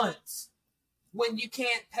 6 months. When you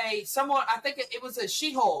can't pay someone, I think it was a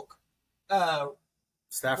She-Hulk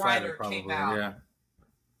staff writer probably, came out.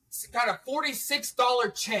 Got a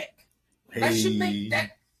 $46 check. Hey. That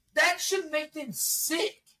should make them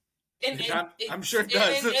sick. I'm sure it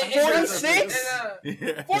does. 46?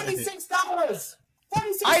 $46.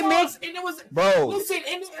 $46. And it was Listen,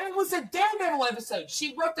 and it was a Daredevil episode.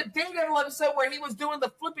 She wrote the Daredevil episode where he was doing the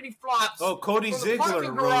flippity flops. Oh, Cody Ziegler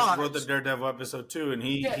wrote the Daredevil episode too, and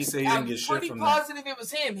he said he didn't get shit from that. I'm pretty positive it was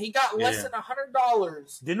him. He got less than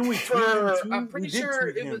 $100. Didn't we tweet him? I'm pretty sure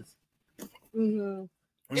it was. Mm-hmm.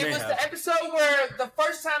 It was the episode where the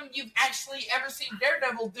first time you've actually ever seen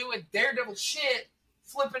Daredevil doing Daredevil shit,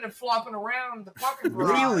 flipping and flopping around the parking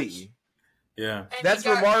garage. Really? Yeah. And that's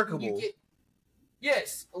remarkable.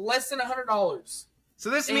 Yes, less than $100.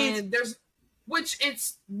 So this means which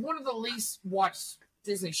it's one of the least watched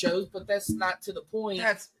Disney shows, but that's not to the point.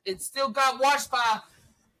 It still got watched by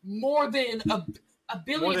more than a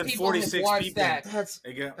billion people have watched that.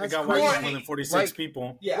 It got watched by more than 46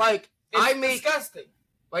 people. Yeah, it's disgusting.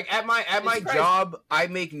 Like at my job, I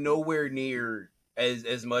make nowhere near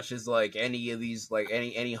as much as like any of these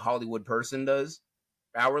any Hollywood person does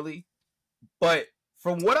hourly, but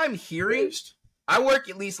from what I'm hearing. I work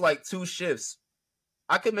at least like 2 shifts.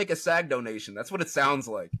 I could make a SAG donation. That's what it sounds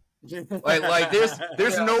like. Like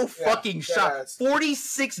there's no fucking shot.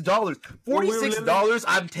 $46. $46.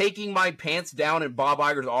 I'm taking my pants down in Bob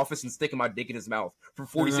Iger's office and sticking my dick in his mouth for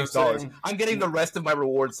 $46. I'm getting the rest of my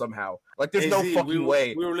reward somehow. Like there's no fucking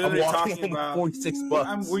way. We were literally talking about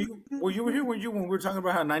 $46. Were you here when we were talking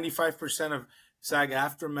about how 95% of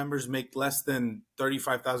SAG-AFTRA members make less than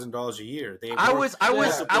 $35,000 a year? I was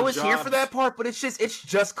here for that part, but it's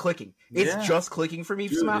just clicking. It's just clicking for me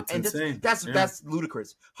somehow, and that's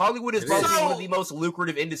ludicrous. Hollywood is probably one of the most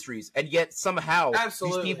lucrative industries, and yet somehow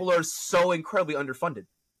these people are so incredibly underfunded.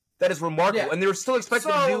 That is remarkable, and they're still expected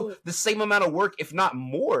to do the same amount of work, if not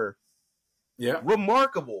more. Yeah,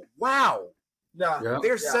 remarkable. Wow. Yeah,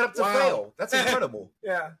 they're set up to fail. That's incredible.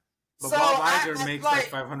 Yeah. But Bob Iger makes like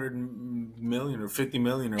 $500 million or $50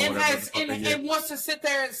 million or whatever. And wants to sit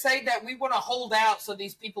there and say that we want to hold out so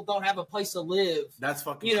these people don't have a place to live. That's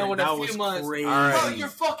fucking in a few months. Crazy. Bro, you're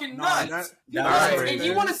fucking nuts. And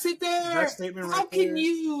you want to sit there? That statement how can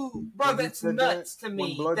you, bro? That's nuts to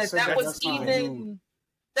me. That was even.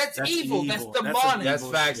 That's evil. That's demonic. That's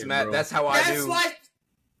facts, Matt. That's how I do.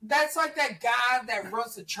 That's like that guy that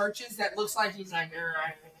runs the churches that looks like he's like.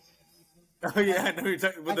 Oh yeah, I know you're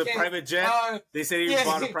talking with the private jet. They said he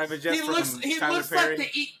bought a private jet. He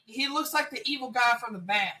looks like the evil guy from The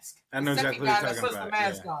Mask. I know exactly what you're talking about. The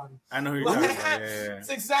mask on. I know who you're talking about. It's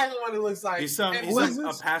exactly what it looks like. He's a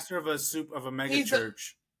pastor of a mega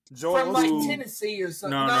church. From like Tennessee or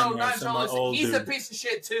something. No, not Joel. He's a piece of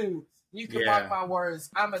shit too. You can mark my words.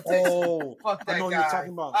 I'm a Texan. Fuck that guy. I know who you're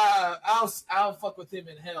talking about. I'll fuck with him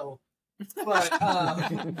in hell. But I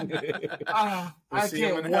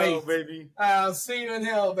can't wait, hell, baby. I'll see you in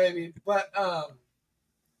hell, baby. But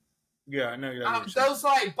yeah, I know. Those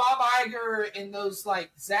like Bob Iger and those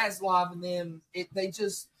like Zaslav and them,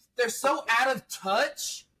 they're so out of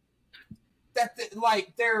touch that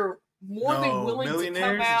they're more than willing to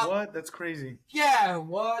come out. What? That's crazy. Yeah,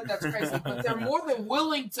 what? That's crazy. But they're more than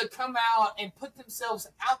willing to come out and put themselves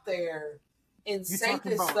out there and say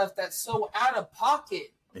this stuff that's so out of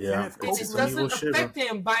pocket. Yeah, it doesn't affect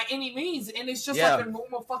them by any means, and it's just like a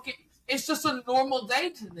normal it's just a normal day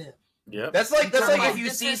to them. Yeah, that's like if you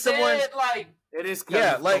see someone it is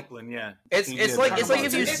kind of like Copeland, yeah. It's like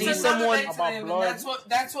if you see someone about blood.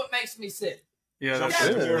 That's what makes me sick. Yeah, that's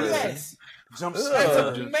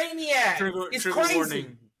a maniac. It's crazy.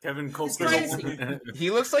 Warning. Kevin Copeland. He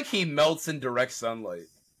looks like he melts in direct sunlight.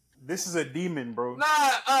 This is a demon, bro.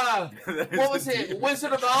 Nah, what was it?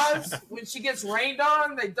 Wizard of Oz? When she gets rained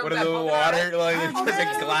on, they dump that water, like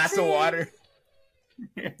a glass of water.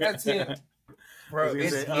 That's him. Bro,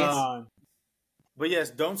 but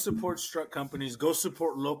yes, don't support strut companies. Go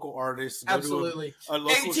support local artists. Go Absolutely. To a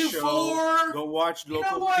local show. Go watch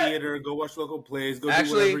local theater. Go watch local plays. Go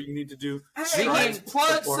do whatever you need to do. Hey, let's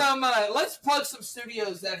plug some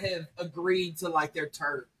studios that have agreed to like their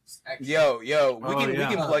terms. Actually. Yo, we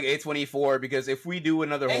can plug A24 because if we do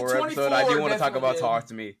another horror episode, I do want to talk about Talk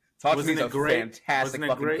to Me. Talk to Me is a fantastic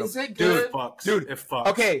fucking film. Is it good? Dude, it fucks.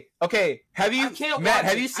 Okay. Have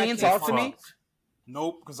you seen Talk to Me?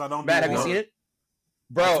 Nope, because I don't. Matt, have you seen it?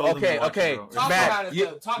 Bro, okay.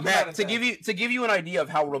 Matt, to give you an idea of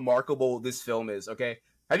how remarkable this film is, okay?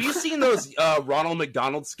 Have you seen those Ronald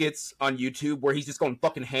McDonald skits on YouTube where he's just going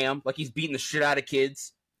fucking ham, like he's beating the shit out of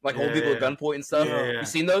kids? Like old people at gunpoint and stuff. Yeah. You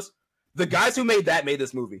seen those? The guys who made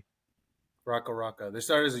this movie. Rocka. They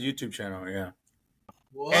started as a YouTube channel, yeah.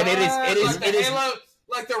 What? And it is Halo,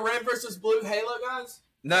 like the red versus blue Halo guys?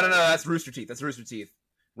 No, that's Rooster Teeth.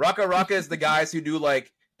 Rocka is the guys who do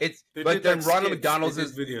like then Ronald McDonald's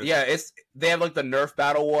is videos. Yeah, they have like the Nerf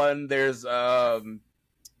battle one. There's there's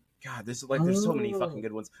so many fucking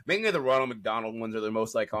good ones. Mainly the Ronald McDonald ones are the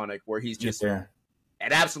most iconic, where he's just an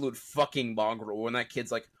absolute fucking mongrel. When that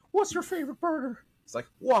kid's like, "What's your favorite burger?" It's like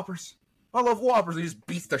Whoppers. I love Whoppers. And he just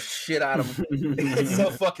beats the shit out of him. It's so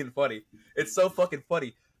fucking funny.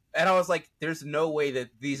 And I was like, there's no way that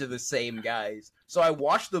these are the same guys. So I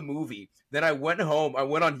watched the movie. Then I went home. I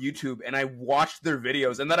went on YouTube and I watched their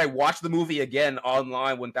videos. And then I watched the movie again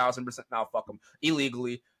online 1,000%. Now, fuck them.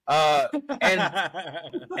 Illegally. And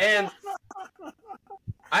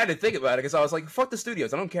I had to think about it because I was like, fuck the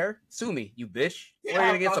studios. I don't care. Sue me, you bitch. We're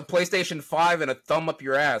going to get some PlayStation 5 and a thumb up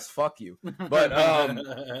your ass. Fuck you. But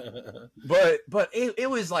it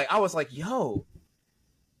was like, I was like, yo,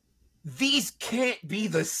 these can't be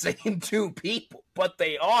the same two people, but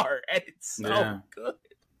they are. And it's so good.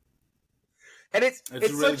 And it's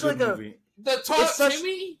really such like movie. The Talk to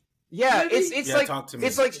Me? Yeah, it's like, Talk to Me.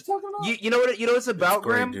 It's like, you know what it's about, it's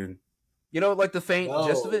great, Graham? Dude. You know, like the faint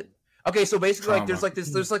gist of it? Okay, so basically, like, there's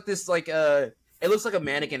this, it looks like a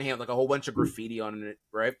mannequin hand, like a whole bunch of graffiti on it,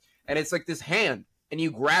 right? And it's like this hand, and you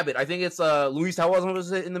grab it. I think it's, Luis, how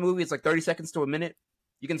was it in the movie? It's like 30 seconds to a minute.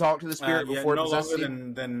 You can talk to the spirit before it possesses you. No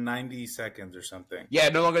longer than 90 seconds or something. Yeah,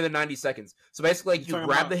 no longer than 90 seconds. So basically, like, you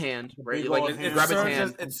grab the hand, right? Like, you grab its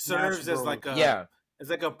hand. It serves as like a... It's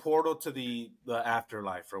like a portal to the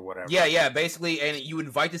afterlife or whatever. Yeah, basically, and you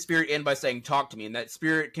invite the spirit in by saying, talk to me, and that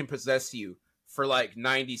spirit can possess you for like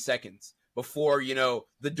 90 seconds before,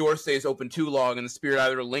 the door stays open too long and the spirit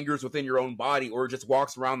either lingers within your own body or just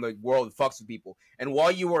walks around the world and fucks with people. And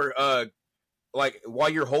while you are, while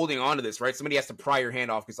you're holding on to this, right, somebody has to pry your hand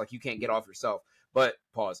off because, like, you can't get off yourself. But,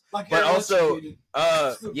 pause. But also,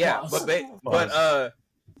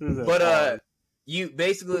 you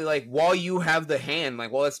basically, like, while you have the hand,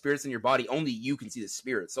 like, while that spirit's in your body, only you can see the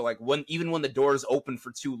spirit. So, like, even when the door's open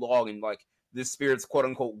for too long and, like, this spirit's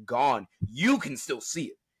quote-unquote gone, you can still see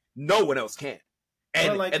it. No one else can.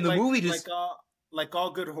 And the movie just... Like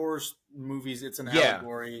all good horror movies, it's an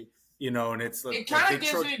allegory. and it's it kind of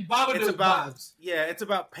gives me Babadook vibes. Yeah, it's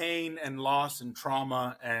about pain and loss and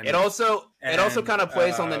trauma, and it also kind of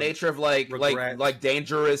plays on the nature of like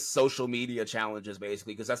dangerous social media challenges,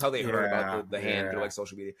 basically, because that's how they heard about the hand through like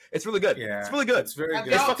social media. It's really good. Yeah, it's really good. It's very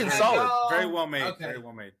good. It's fucking solid. Very well made. Okay. Very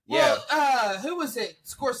well made. Well, who was it?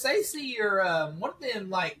 Scorsese or one of them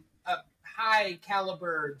like high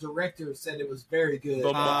caliber directors said it was very good.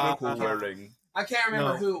 I can't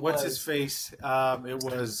remember who it was. What's his face? It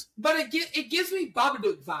was. But it gives me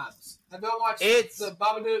Babadook vibes. Have y'all watched the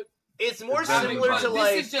Babadook? It's more similar to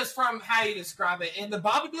like. This is just from how you describe it. And the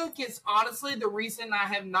Babadook is honestly the reason I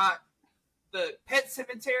have not the Pet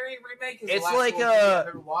Sematary remake. Is it's the last like one I've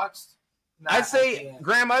ever watched. I'd say,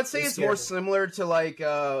 Graham. I'd say it's more similar to like you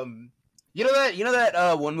know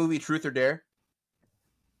that one movie Truth or Dare.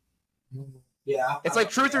 Yeah, it's like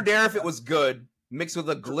Truth or Dare if it was good. Mixed with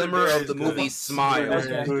a glimmer of the movie Smile.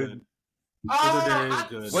 Okay. With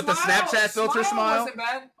the Snapchat filter Smile?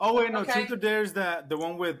 Oh, wait, no. Okay. Truth or Dare is the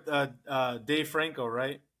one with Dave Franco,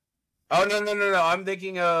 right? Oh, no. I'm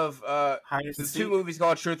thinking of there's two movies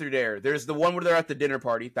called Truth or Dare. There's the one where they're at the dinner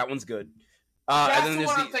party. That one's good. That's and then the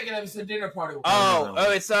one I'm thinking of. It's the dinner party.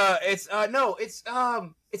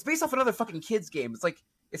 It's based off another fucking kids game. It's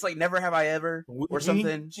like Never Have I Ever or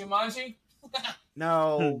something. Jumanji?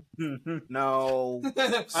 No. Kevin Hart.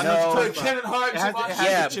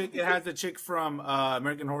 It has the chick from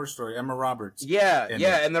American Horror Story, Emma Roberts. Yeah,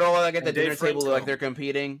 and they're all like at the dinner table, like they're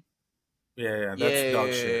competing. Yeah, that's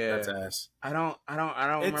dog shit. That's ass. I don't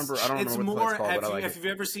remember. I don't it's remember more. What it's called, If you've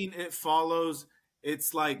ever seen It Follows,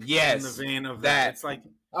 it's like in the vein of that. It's like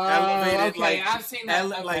elevated, okay, I've seen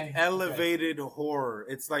that. Like elevated horror.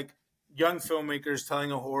 It's like young filmmakers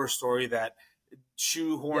telling a horror story that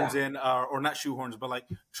shoehorns in, or not shoehorns, but like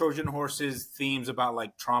Trojan horses themes about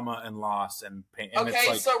like trauma and loss and pain. And okay,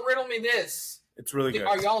 it's so riddle me this. It's really good.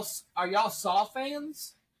 Are y'all Saw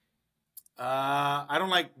fans? I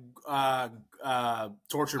don't like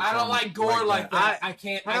torture. I don't like gore like that. I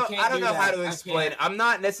don't know how to explain. I'm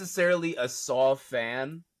not necessarily a Saw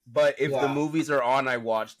fan, but if the movies are on, I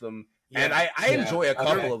watch them. Yeah. And I enjoy a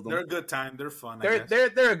couple of them. They're a good time. They're fun.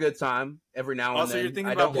 They're a good time every now and then. Also, you're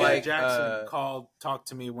thinking about Peter Jackson called "Talk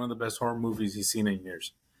to Me" one of the best horror movies he's seen in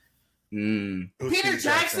years. Peter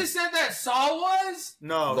Jackson said that Saw was?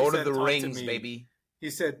 No, Lord of the Rings, baby. He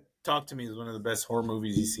said "Talk to Me" is one of the best horror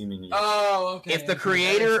movies he's seen in years. Oh, okay. If the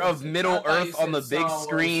creator of Middle Earth on the big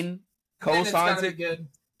screen co-signs it, good.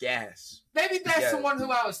 Gas. Maybe that's the one who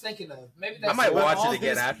I was thinking of. Maybe that's I might watch it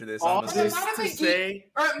again after this. Honestly, it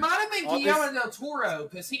might have been Guillermo del Toro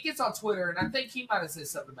because he gets on Twitter and I think he might have said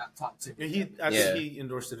something about Talk to Me. I think he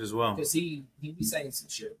endorsed it as well because he be saying some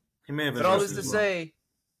shit. He may have. But all this to say,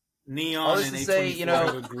 Neon and A24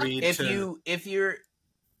 have agreed if you're.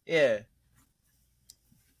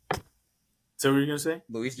 So what were you gonna say?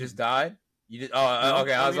 Luis just died. You just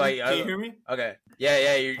okay. I was like, can you hear me? Okay,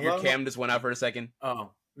 yeah. Your cam just went out for a second.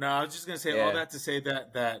 Oh no, I was just gonna say all that to say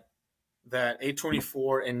that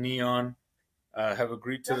A24 and Neon have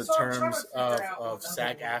agreed to the terms of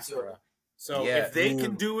SAG-AFTRA. So if they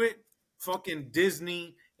can do it, fucking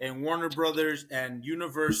Disney and Warner Brothers and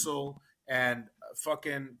Universal and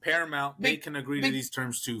fucking Paramount, they can agree to these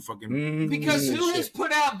terms too. Fucking because who has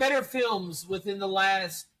put out better films within the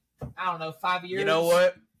last 5 years? You know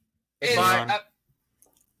what?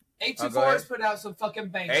 A24 has put out some fucking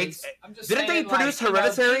bangers. Didn't they produce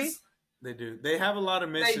Hereditary? They do. They have a lot of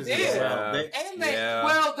misses. They do.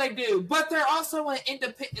 They do. But they're also an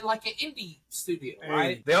independent, like an indie studio,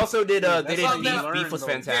 right? They also did. They did Beef. Beef was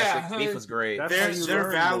fantastic. Yeah, Beef was great.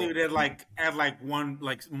 They're valued at more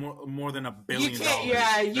than $1 billion.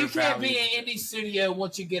 You can't be an indie studio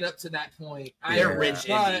once you get up to that point. They're rich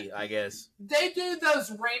indie, I guess. They do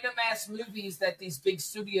those random ass movies that these big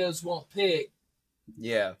studios won't pick.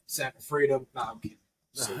 Yeah. Sound of Freedom. No, I'm kidding.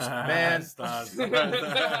 Man,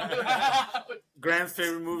 Grand's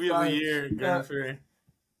favorite movie of the year. Grand's favorite.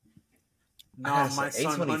 No, my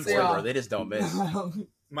son A24, bro. They just don't miss.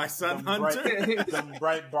 My son Hunter. Them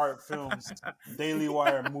Breitbart films, Daily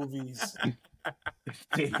Wire movies.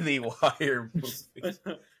 Daily Wire movies.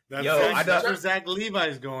 That's where Zach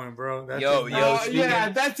Levi's going, bro. That's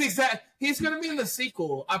that's exact. He's gonna be in the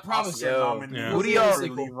sequel. I promise you. Who do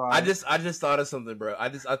y'all? I just thought of something, bro. I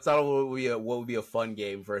thought of what would be a fun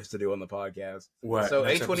game for us to do on the podcast. What? So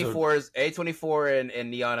A24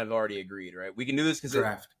 and Neon have already agreed, right? We can do this because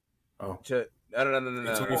draft. No.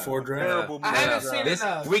 A24 draft. I haven't seen it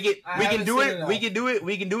enough. We can do it.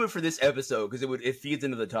 We can do it for this episode because it feeds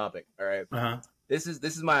into the topic. All right. This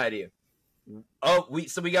is my idea. Oh, we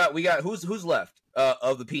got who's left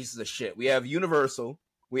of the pieces of shit? We have Universal,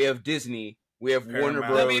 we have Disney, we have Warner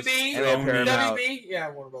Bros. WB, and we have Paramount. WB, yeah,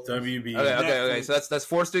 Warner Bros. WB. Okay. So that's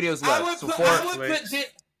 4 studios left.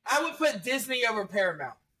 I would put Disney over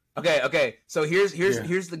Paramount. Okay. So here's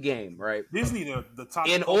the game, right? Disney, the top.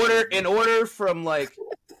 In order from like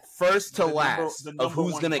first to last of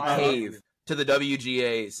who's gonna cave to the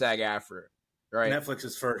WGA SAG-AFTRA, right? Netflix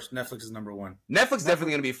is first. Netflix is number 1. Netflix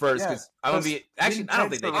definitely gonna be first because I'm gonna be. Actually, I don't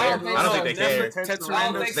think they care. I don't think they care.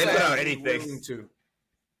 They put out anything.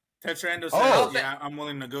 Tetrando says, "Yeah, I'm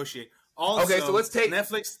willing to negotiate." Also, okay, so let's take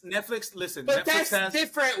Netflix. Listen, but Netflix that's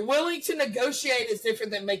different. Willing to negotiate is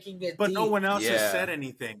different than making it. But no one else has said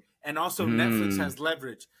anything, and also Netflix has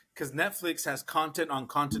leverage because Netflix has content on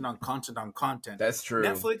content on content on content. That's true.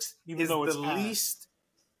 Netflix is the least.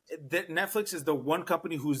 Netflix is the one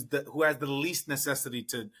company who has the least necessity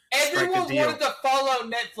to everyone strike a deal. wanted to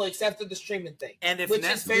follow Netflix after the streaming thing, which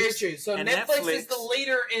is very true. So Netflix is the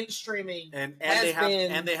leader in streaming, and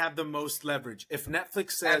they have the most leverage. If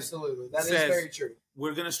Netflix says absolutely, that is very true.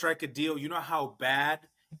 We're gonna strike a deal. You know how bad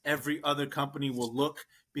every other company will look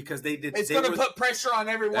because they did. It's going to put pressure on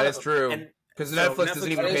everyone. That is true because Netflix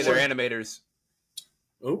doesn't even pay their animators.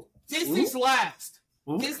 Oh, Disney's last.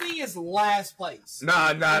 Disney is last place.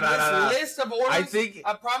 Nah. List of orders. I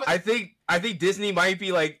think Disney might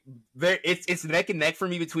be like it's neck and neck for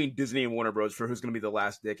me between Disney and Warner Bros. For who's going to be the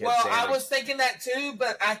last dickhead. Well, standing. I was thinking that too,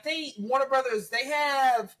 but I think Warner Brothers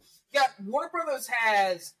Warner Brothers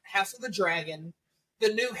has House of the Dragon,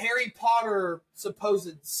 the new Harry Potter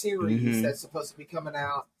supposed series that's supposed to be coming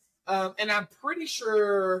out, and I'm pretty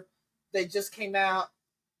sure they just came out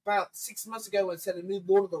about 6 months ago and said a new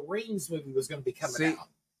Lord of the Rings movie was going to be coming out.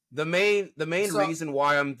 The main reason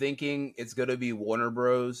why I'm thinking it's going to be Warner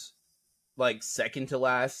Bros. Like second to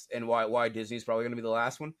last, and why Disney's probably going to be the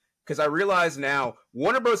last one, because I realize now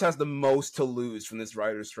Warner Bros. Has the most to lose from this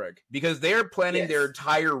writer's strike because they're planning their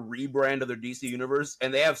entire rebrand of their DC universe,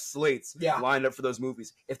 and they have slates lined up for those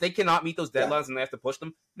movies. If they cannot meet those deadlines and they have to push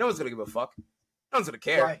them, no one's going to give a fuck. No one's going to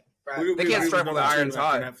care. Right. They can't strike while the iron's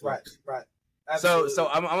hot. Right. So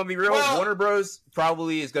I'm gonna be real. Warner Bros.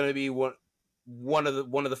 Probably is gonna be one of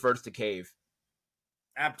the first to cave.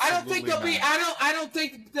 Absolutely I don't think they'll be. I don't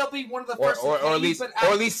think they'll be one of the first, or at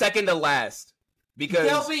least second to last. Because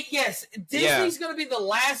they'll be Disney's gonna be the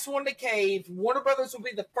last one to cave. Warner Brothers will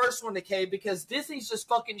be the first one to cave because Disney's just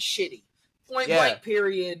fucking shitty. Point blank.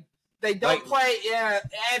 Period. They don't play.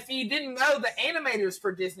 If you didn't know, the animators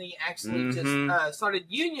for Disney actually just started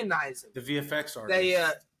unionizing. The VFX artists. They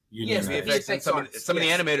VFX and some of the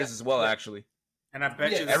animators as well, actually. And I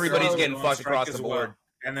bet you everybody's getting fucked across the board,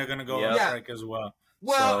 and they're gonna go on strike as well.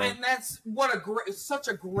 Well, and that's such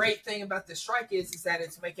a great thing about the strike is that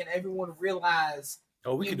it's making everyone realize.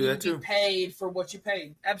 Oh, we can do that too. Paid for what you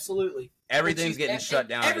paid. Absolutely. Everything's getting shut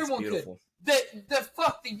down. Everyone it's beautiful.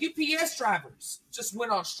 The UPS drivers just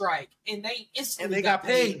went on strike and they instantly got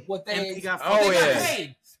paid. What they got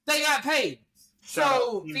paid. They got paid.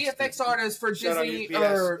 So VFX artists for Disney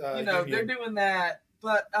they're doing that.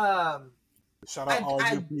 But shout out all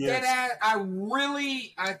UPS.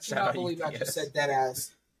 I cannot believe I just said that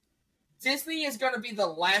ass. Disney is going to be the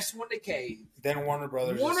last one to cave. Then Warner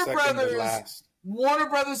Brothers is second to last. Warner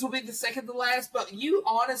Brothers will be the second to last, but you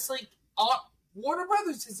honestly, Warner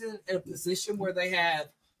Brothers is in a position where they have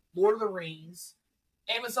Lord of the Rings.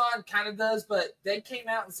 Amazon kind of does, but they came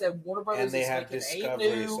out and said Warner Brothers and they is have making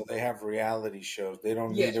Discovery, so they have reality shows. They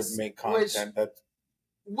don't need to make content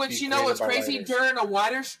which you know what's crazy writers. During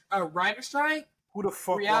a writer strike. Who the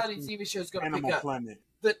fuck? Reality TV shows going to pick up. Planet?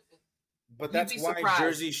 But that's why surprised.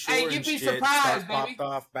 Jersey Shore you'd and be shit surprised, popped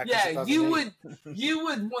off back in 2008. you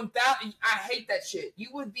would 1,000. I hate that shit. You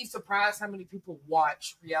would be surprised how many people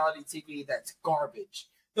watch reality TV that's garbage.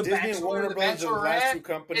 The Disney Bachelor, and Warner the Bros. are the last two Bachelorette,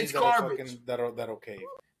 companies it's that are garbage. that'll cave.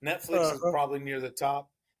 Netflix is probably near the top.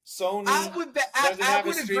 Sony doesn't I have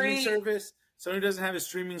would a streaming agree. service. Sony doesn't have a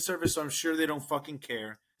streaming service, so I'm sure they don't fucking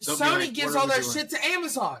care. Sony gives all their shit to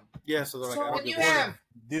Amazon. Yeah, so they're like, so when you have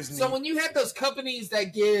Disney. So when you have those companies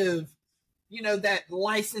that give, that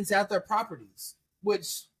license out their properties,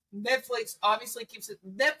 which Netflix obviously keeps it.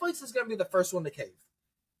 Netflix is going to be the first one to cave,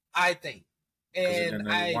 I think. And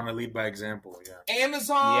I want to lead by example. Yeah,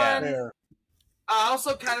 Amazon. Yeah. I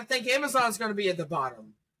also kind of think Amazon's going to be at the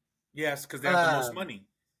bottom. Yes, because they have the most money.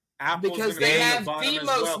 Apple's because they have the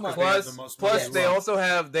most money. Plus, they also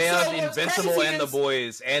have Invincible and The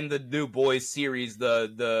Boys and the new Boys series.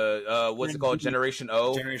 The what's it called? Generation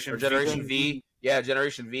O or Generation V? Yeah,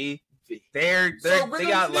 Generation V. They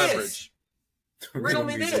got leverage. Riddle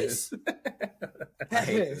me this. I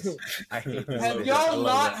hate this. Have y'all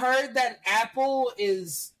not heard that Apple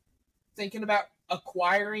is thinking about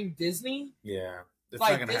acquiring Disney? Yeah.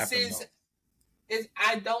 Like this is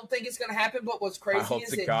I don't think it's going to happen. But what's crazy is what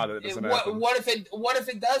if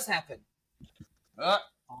it does happen?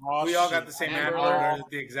 We all got the same hamburger at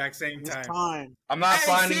the exact same time. I'm not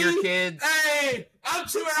finding your kids. Hey, I'm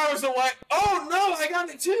 2 hours away. Oh no, I got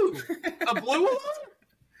it too. A blue one?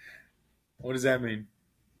 What does that mean?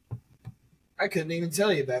 I couldn't even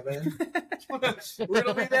tell you, Batman.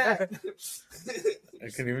 Riddle me that. I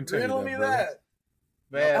couldn't even tell Riddle you me that.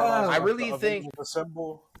 that. Man, I really think.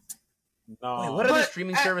 Assemble. No. Wait, what other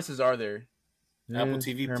streaming services are there? Apple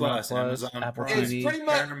TV Plus, Amazon Apple Prime, TV,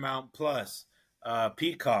 Paramount Plus,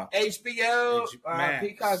 Peacock, HBO, Max,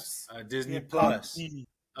 Peacock's Disney Plus,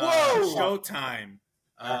 Showtime,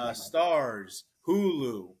 Stars,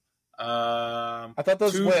 Hulu. I thought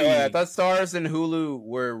those. I thought Stars and Hulu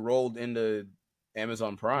were rolled into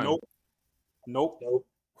Amazon Prime. Nope.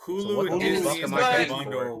 Hulu and Disney is like a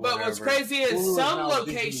bundle. But what's crazy is some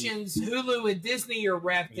locations, Hulu and Disney are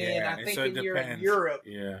wrapped in. I think in Europe.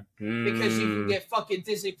 Yeah. Because you can get fucking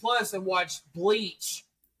Disney Plus and watch Bleach,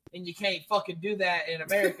 and you can't fucking do that in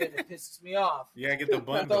America, and it pisses me off. Yeah, get the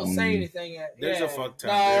bundle. Don't say anything. There's a fuck ton.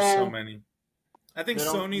 There's so many. I think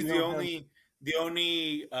Sony's the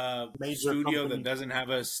only studio that doesn't have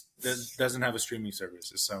a streaming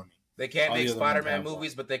service is Sony. They can't make Spider-Man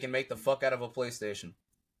movies, but they can make the fuck out of a PlayStation.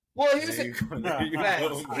 Well, here's the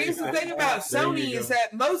thing about Sony is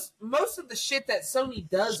that most of the shit that Sony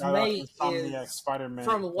does make is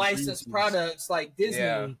from licensed products like Disney.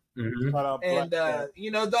 Yeah. And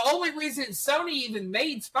the only reason Sony even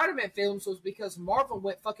made Spider-Man films was because Marvel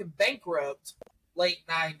went fucking bankrupt late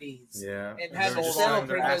 90s. Yeah. And had to sell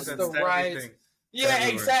because the rights. Yeah,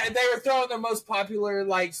 exactly. They were throwing their most popular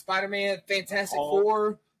like Spider-Man, Fantastic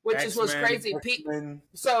Four. Which is what's crazy.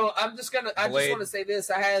 So I just want to say this.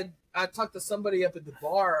 I talked to somebody up at the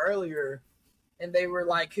bar earlier, and they were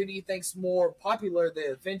like, "Who do you think's more popular,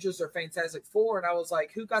 the Avengers or Fantastic Four?" And I was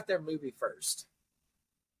like, "Who got their movie first?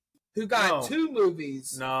 Who got two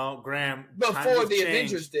movies? No, Graham. Before the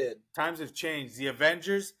Avengers did. Times have changed. The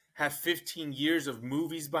Avengers have 15 years of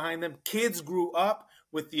movies behind them. Kids grew up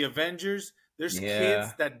with the Avengers. There's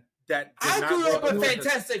kids that I grew up with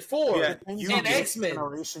Fantastic Four and X-Men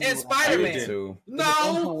and Spider-Man.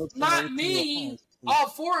 No, not me. All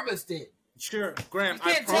four of us did. Sure, Graham. You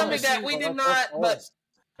can't tell me that we did not. But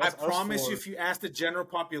I promise you, if you ask the general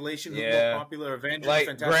population who's more popular, Avengers, like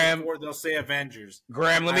Fantastic Four, they'll say Avengers.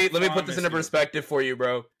 Graham, let me put this into perspective for you,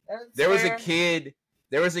 bro. There was a kid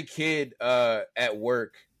at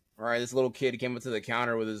work. All right, this little kid came up to the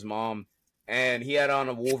counter with his mom, and he had on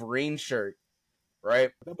a Wolverine shirt.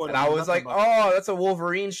 Right? And I was like, "Oh, that's a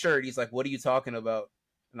Wolverine shirt." He's like, "What are you talking about?"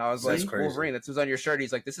 And I was like, "Wolverine, that's who's on your shirt."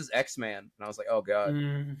 He's like, "This is X-Man." And I was like, "Oh God,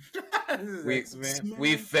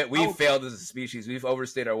 we failed as a species. We've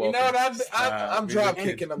overstayed our welcome." You know what? I'm drop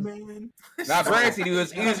kicking him. Not granted, he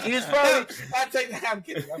was probably. I take that. I'm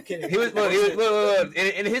kidding. He was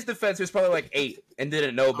in his defense, he was probably like 8 and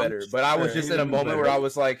didn't know better. But I was just in a moment where I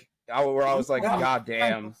was like, "God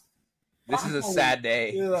damn." This is a sad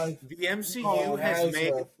day. The MCU has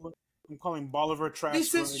made. I'm calling Bolivar trash.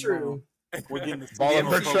 This is true.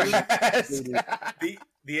 Bolivar trash. The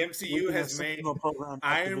MCU has made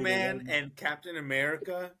Iron Man and Captain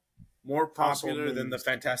America more popular than the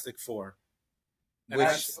Fantastic Four.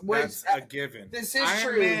 That's a given. This is Iron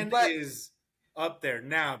true. Man is up there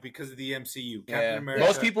now because of the MCU. Captain America.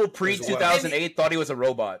 Most people pre-2008 thought he was a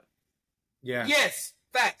robot. Yeah. Yes.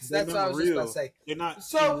 Facts. That's what I was just about to say.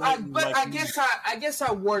 I guess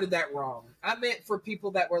I worded that wrong. I meant for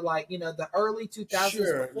people that were like, the early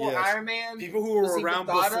 2000s before Iron Man. People who were around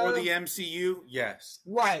before the MCU, yes.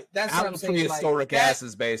 Right. That's what I'm saying. Prehistoric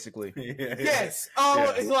asses, basically. Yes.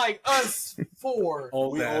 It's like us four.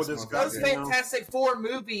 Those Fantastic Four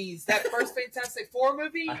movies. That first Fantastic Four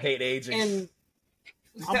movie. I hate aging. And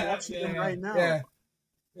I'm watching them right now.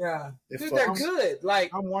 Yeah, dude, they're good. Like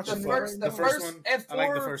I'm watching the first one. F4. I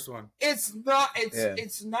like the first one. It's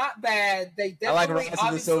not bad. They definitely. I like Rise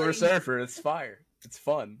of the Silver Surfer. It's fire. It's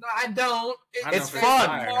fun. No, I don't. It's fun.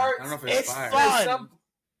 I don't know if it's fun.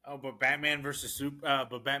 But Batman versus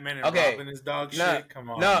Batman and Robin is dog shit. Come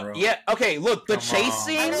on, bro. Yeah. Okay. Look, the chase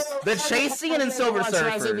scene in Silver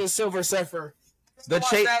Surfer. Silver Surfer. The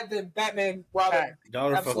chase. Then Batman, Robin.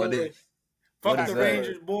 Absolutely. Fuck the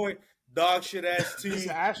Rangers, boy. Dog shit ass team. It's the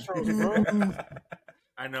Astros, bro.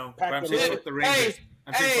 I know. But I'm saying fuck the Rangers.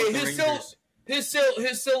 Who's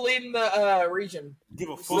still leading the region?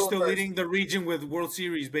 Who's still leading the region with World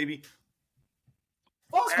Series, baby?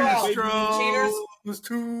 Fuck Astros. Was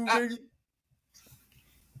 2, baby.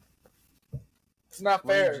 It's not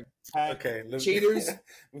fair. Okay, cheaters.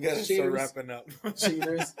 We gotta start wrapping up.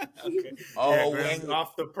 Cheaters. Okay. Oh, Graham's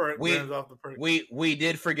off the perk. We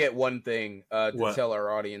did forget one thing to tell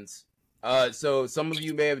our audience. So some of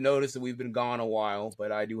you may have noticed that we've been gone a while,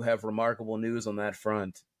 but I do have remarkable news on that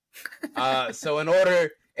front. So in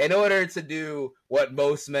order to do what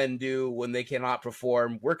most men do when they cannot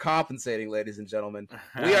perform, we're compensating, ladies and gentlemen.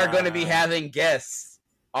 We are going to be having guests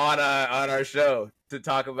on our show to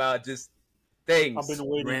talk about just things. I've been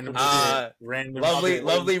waiting.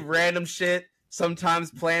 Lovely random shit.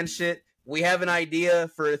 Sometimes planned shit. We have an idea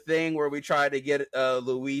for a thing where we try to get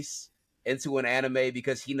Luis into an anime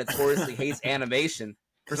because he notoriously hates animation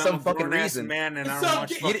for some fucking reason. Man, and I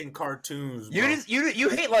watch fucking cartoons. Bro. You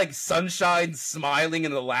hate like sunshine, smiling,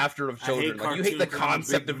 and the laughter of children. Like you hate the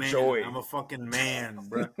concept of joy. I'm a fucking man,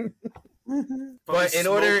 bro. But in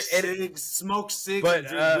order, smoke cigs, and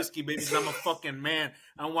drink whiskey, baby. I'm a fucking man.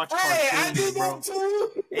 I watch cartoons, I do bro. that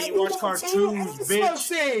too. And you watch cartoons, bitch. Smoke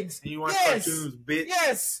cigs. And you watch cartoons, bitch.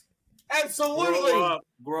 Yes, absolutely.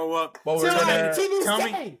 Grow up. But we're gonna tell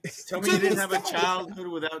me you didn't have a childhood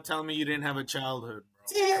without telling me you didn't have a childhood, bro.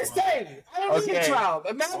 To this day, I don't need a child.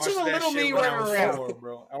 Imagine a little me running around,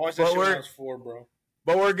 bro. I watched that shit when I was 4, bro.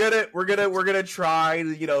 But we're gonna try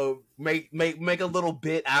to, make a little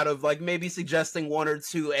bit out of like maybe suggesting 1 or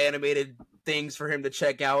 2 animated things for him to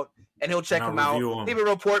check out, and he'll check them out. Maybe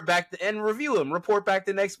report back and review them. Report back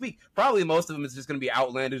the next week. Probably most of them is just gonna be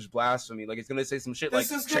outlandish blasphemy. Like it's gonna say some shit like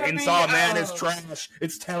Chainsaw Man is trash.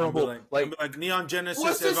 It's terrible. Like Neon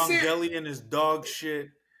Genesis Evangelion is dog shit.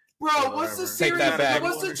 Bro, what's the series?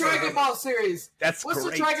 What's the Dragon Ball series? What's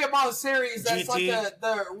the Dragon Ball series? That's GT? like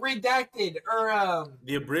the redacted or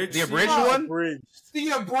the abridged. The abridged one. The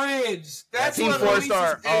abridged. That's Team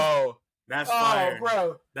 4-star. Oh, that's fire,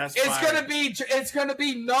 bro. That's fire. It's gonna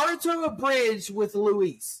be Naruto abridged with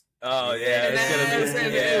Luis. Oh yeah, it's gonna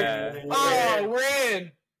be yeah. Oh, we're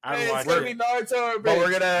in. It's gonna be Naruto abridged. But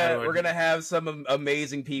we're gonna have some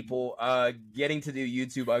amazing people. Getting to do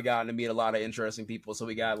YouTube, I've gotten to meet a lot of interesting people. So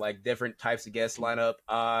we got like different types of guests lined up.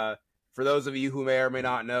 For those of you who may or may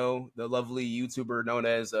not know, the lovely YouTuber known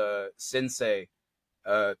as Sensei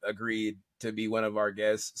agreed to be one of our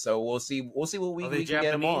guests. So we'll see what we can get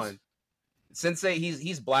him on. Sensei,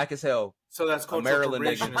 he's black as hell. So that's cultural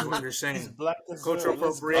appropriation. Is what you're saying? Cultural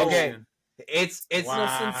appropriation. Okay. It's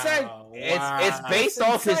based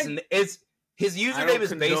off his username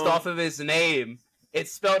is based off of his name.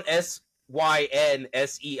 It's spelled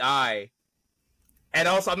SYNSEI. And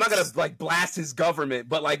also, I'm not gonna like blast his government,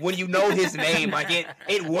 but like when you know his name, like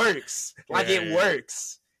it works. Like it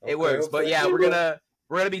works. It works. But yeah, we're gonna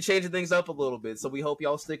be changing things up a little bit. So we hope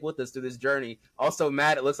y'all stick with us through this journey. Also,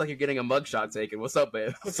 Matt, it looks like you're getting a mugshot taken. What's up,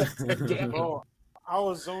 man? Bro, I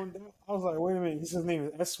was zoned out. I was like, wait a minute, his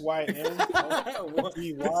name is SYNSEY.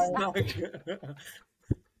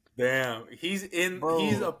 Damn, he's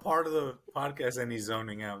a part of the podcast and he's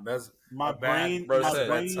zoning out. That's my brain.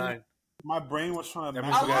 My brain was trying to. That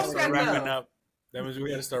means we gotta start wrapping up. That means we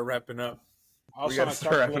gotta start wrapping up. We gotta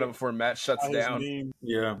start wrapping up before Matt shuts down.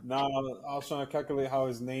 Yeah. I was trying to calculate how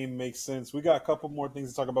his name makes sense. We got a couple more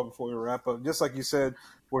things to talk about before we wrap up. Just like you said,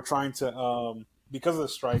 we're trying to because of the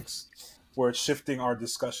strikes, we're shifting our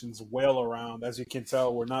discussions well around. As you can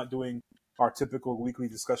tell, we're not doing our typical weekly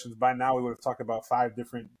discussions. By now, we would have talked about 5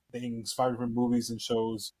 different things, 5 different movies and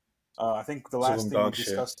shows. I think the last thing we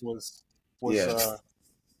discussed was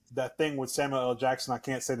that thing with Samuel L. Jackson. I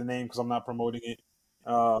can't say the name because I'm not promoting it.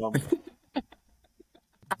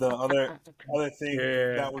 The other thing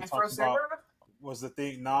that we talked about was the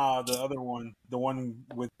thing. The other one, the one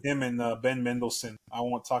with him and Ben Mendelsohn. I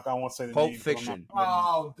won't say the Pulp name. Fiction.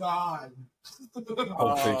 Oh God.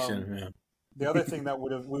 Pulp Fiction. Yeah. The other thing that we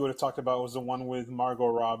would have talked about was the one with Margot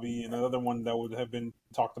Robbie, and the other one that would have been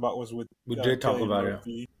talked about was with. We did talk Kelly about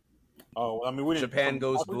Murphy. Oh, I mean, we didn't. Japan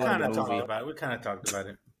Goes Blue. We kind of talked about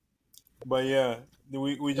it. But yeah,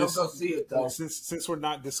 we just don't go see it though. Since we're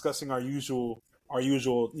not discussing our usual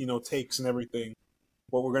takes and everything,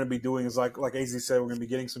 what we're going to be doing is like AZ said, we're going to be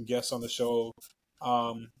getting some guests on the show.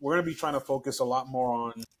 We're going to be trying to focus a lot more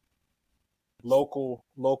on local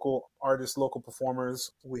artists, local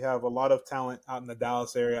performers. We have a lot of talent out in the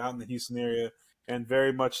Dallas area, out in the Houston area, and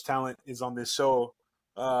very much talent is on this show.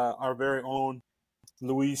 Our very own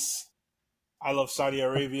Luis, I Love Saudi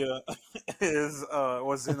Arabia,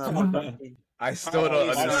 was in a. I still don't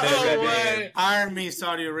understand that name. Hire me,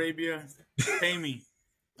 Saudi Arabia. Pay me.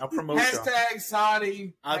 I'll promote you. Hashtag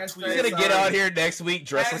Saudi. He's gonna get out here next week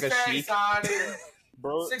dressed like a sheik. Saudi.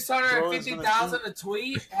 Bro, 650,000 a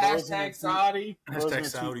tweet. Hashtag Saudi. Hashtag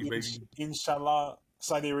Saudi, baby. Inshallah,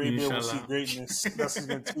 Saudi Arabia will see greatness. That's what's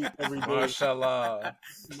going to tweet every day. Mashallah.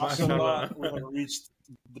 Mashallah, we have reached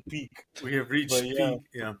the peak. We have reached peak.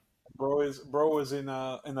 Yeah. Bro was in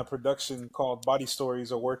a production called Body Stories,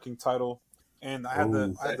 a working title, and I had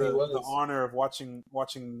the honor of watching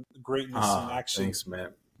greatness in action. Thanks, man.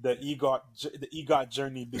 The EGOT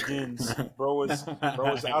journey begins. Bro was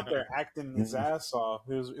out there acting his ass off.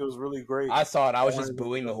 It was really great. I saw it. I was just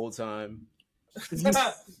booing the whole time.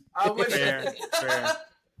 I wish. Fair.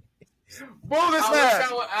 Boo this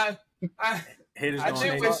man!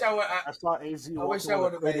 I saw AZ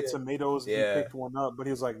walking with a tomatoes and he picked one up, but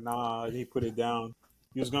he was like, nah, he put it down.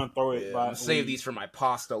 He was gonna throw it. I'll save these for my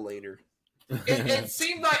pasta later. It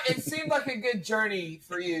seemed like a good journey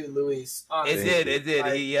for you, Luis. Honestly. It did.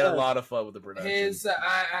 Like, he had a lot of fun with the production. It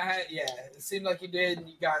seemed like you did, and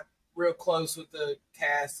you got real close with the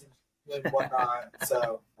cast and whatnot.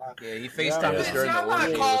 So he FaceTimed us during the I'm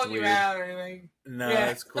not calling you out or anything. No,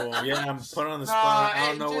 that's cool. Yeah, I'm put on the spot. I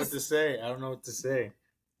don't know what to say.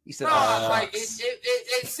 He said, like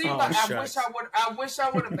it seemed like I wish I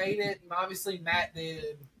would have made it, and obviously Matt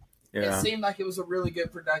did. Yeah. It seemed like it was a really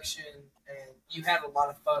good production, and you had a lot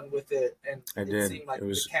of fun with it, and it seemed like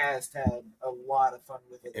the cast had a lot of fun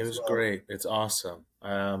with it. It was great. It's awesome.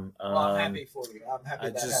 I'm happy for you. I'm happy. I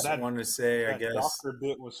just want to say, I guess doctor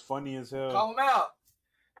bit was funny as hell. Call him out.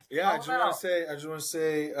 Yeah, I just want to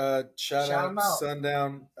say, shout out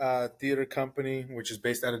Sundown Theater Company, which is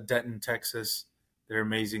based out of Denton, Texas. They're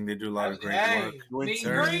amazing. They do a lot of great work.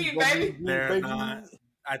 Green, baby. They're not.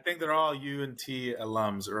 I think they're all UNT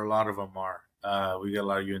alums, or a lot of them are. We got a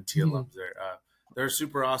lot of UNT alums there. They're a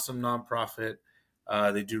super awesome nonprofit.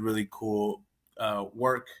 They do really cool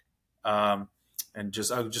work. And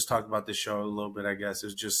I'll just talk about this show a little bit, I guess. It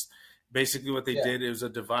was just basically what they did. It was a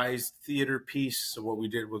devised theater piece. So what we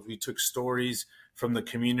did was we took stories from the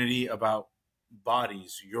community about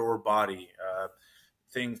bodies, your body,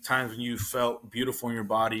 times when you felt beautiful in your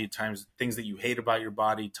body, things that you hate about your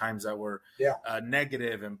body, times that were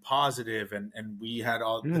negative and positive, and we had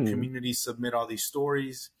all the community submit all these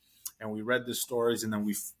stories, and we read the stories, and then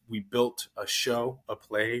we built a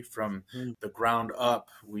play from the ground up.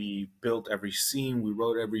 We built every scene, we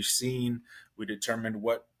wrote every scene, we determined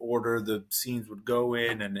what order the scenes would go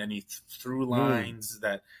in, and any through lines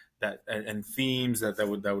that and themes that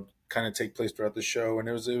would kind of take place throughout the show. And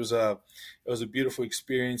it was a beautiful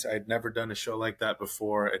experience. I had never done a show like that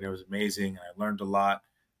before, and it was amazing. I learned a lot.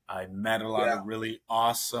 I met a lot of really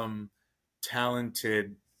awesome,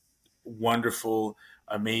 talented, wonderful,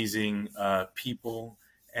 amazing people.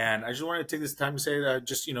 And I just wanted to take this time to say that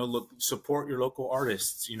support your local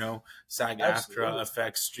artists. SAG-AFTRA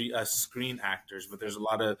affects screen actors, but there's a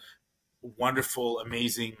lot of wonderful,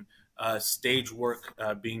 amazing stage work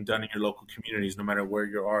being done in your local communities. No matter where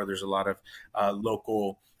you are, there's a lot of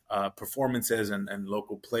local performances and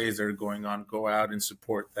local plays that are going on. Go out and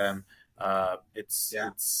support them. It's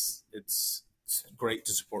great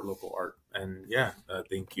to support local art. And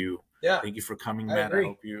thank you. Thank you for coming, man.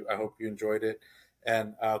 I hope you enjoyed it,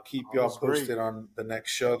 and I'll keep y'all posted on the next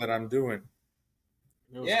show that I'm doing.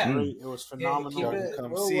 It was great. It was phenomenal.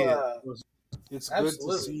 Come see it. It's good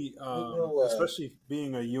to see, especially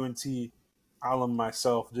being a UNT alum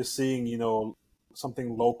myself, just seeing,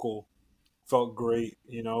 something local felt great.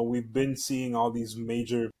 We've been seeing all these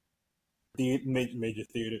major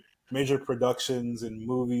productions and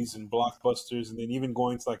movies and blockbusters, and then even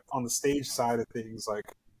going to on the stage side of things, like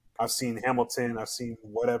I've seen Hamilton, I've seen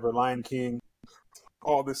whatever, Lion King,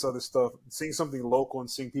 all this other stuff. Seeing something local and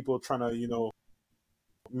seeing people trying to,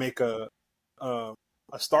 make a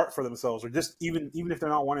start for themselves, or just even if they're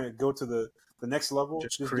not wanting to go to the next level,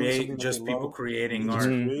 just people creating art.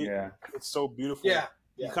 It's so beautiful.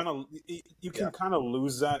 You can kind of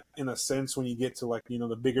lose that in a sense when you get to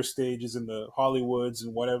the bigger stages in the Hollywoods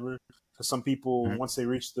and whatever. So some people once they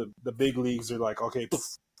reach the big leagues, they're like, okay,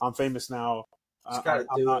 I'm famous now.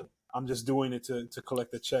 I'm just doing it to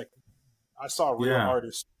collect a check. I saw real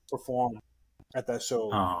artists perform at that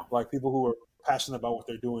show, like people who are passionate about what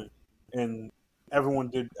they're doing, and everyone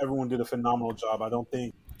did a phenomenal job. I don't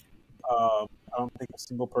think a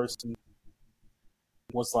single person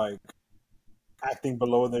was acting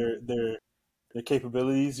below their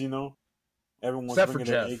capabilities. Everyone's bringing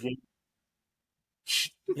their A game.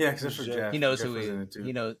 Yeah, except for Jeff. He knows who he is.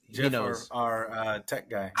 He knows. Our tech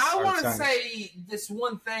guy. I want to say this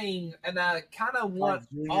one thing, and I kind of want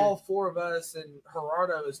all four of us and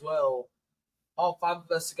Gerardo as well, all five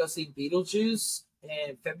of us to go see Beetlejuice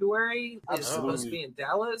in February. It's supposed to be in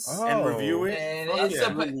Dallas and review it. And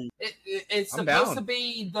it's supposed to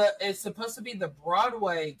be the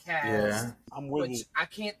Broadway cast. I'm with you. I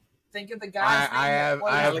can't think of the guy's name.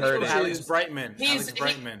 I have heard Alex Brightman. Yes,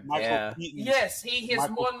 he has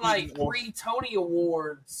won like 3 Tony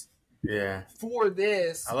Awards. Yeah. For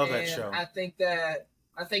this, I love that show. I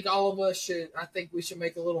think all of us should. I think we should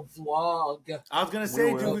make a little vlog. I was gonna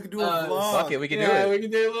say, dude, we could do a vlog. Fuck it, we can do it. We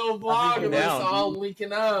can do a little vlog of us all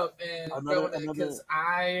linking up and going. Because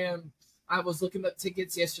I was looking up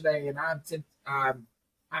tickets yesterday, and I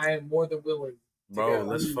am more than willing. Bro,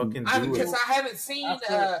 let's fucking do it. Because I haven't seen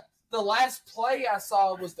the last play I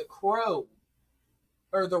saw was The Crow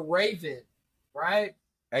or The Raven, right?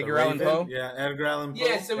 Edgar Allan Poe? Yeah, Edgar Allan Poe.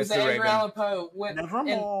 Yes, it was Edgar Allan Poe.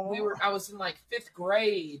 I was in like 5th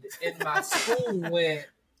grade, and my school went.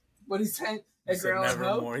 What he said? Edgar Allan Poe.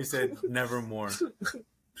 Nevermore. He said nevermore. True.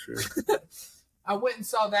 I went and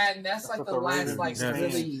saw that, and that's like the last like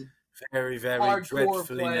really very, very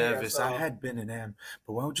dreadfully nervous. I had been an M,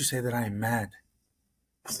 but why would you say that I am mad?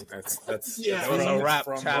 That's a rap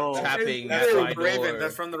tapping. That's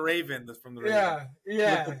from the Raven. That's from the Raven.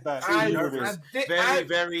 Yeah. Very,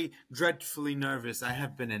 very dreadfully nervous. I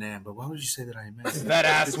have been an am, but why would you say that I am? That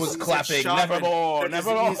ass was clapping. Nevermore.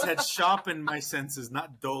 Disease had sharpened my senses,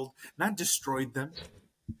 not dulled, not destroyed them.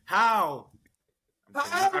 How?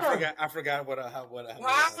 I forgot what I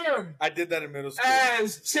did that in middle school.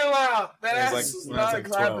 Ass, chill out. That ass was not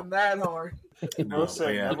clapping that hard. No,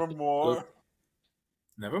 say nevermore.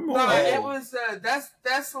 Nevermore. No, it was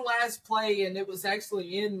that's the last play, and it was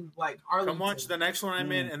actually in like Arlington. Come watch the next one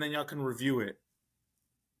I'm in, and then y'all can review it.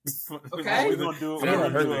 Okay. We're gonna do. I'm gonna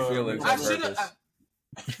hurt your feelings on purpose.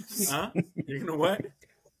 Huh? You're gonna what?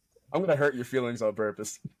 I'm gonna hurt your feelings on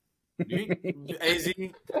purpose. AZ,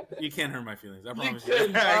 you can't hurt my feelings. I promise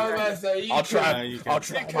you. I'll try. I'll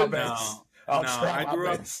try my best.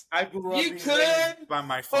 I grew up by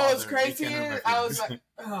my father. Oh, it's crazy. I was like,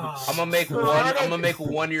 I'm gonna make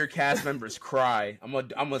one of your cast members cry. I'm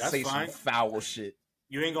gonna say some foul shit.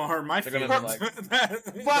 You ain't gonna hurt my feelings.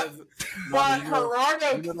 But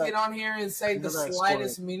Gerardo can get on here and say the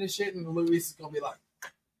slightest meanest shit, and Luis is gonna be like,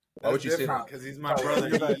 why would you say that? Because he's my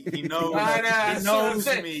brother. He knows. He knows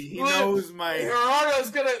me. He knows my. Gerardo's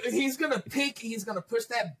gonna peek. He's gonna push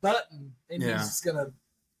that button, and he's just gonna.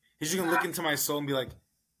 He's just gonna look into my soul and be like,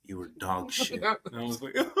 "You were dog shit." And I was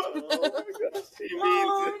like, "Oh my gosh, he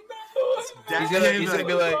means it." He's gonna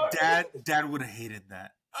be like, "Dad would have hated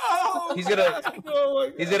that." Oh, he's gonna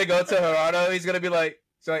go to Gerardo. He's gonna be like,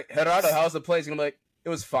 "Gerardo, how's the play?" He's gonna be like, "It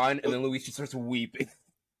was fine," and then Luis just starts weeping.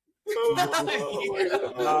 Luis is gonna do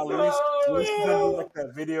like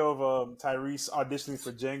that video of Tyrese auditioning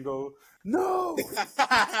for Django. No.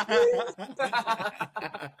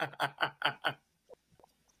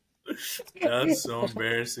 That's so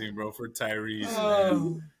embarrassing, bro, for Tyrese.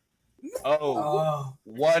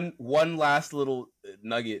 One last little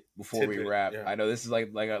nugget before we wrap. Yeah. I know this is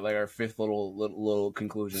like our fifth little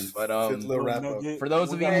conclusion, but wrap up. For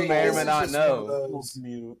those of you who may or may not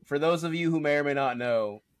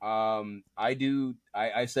know,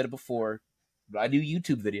 I said it before, but I do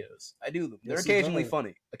YouTube videos. I do them. They're occasionally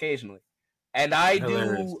funny, and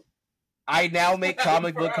I now make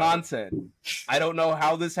comic book content. I don't know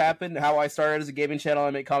how this happened, how I started as a gaming channel. I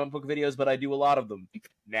make comic book videos, but I do a lot of them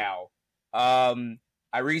now.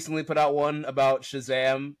 I recently put out one about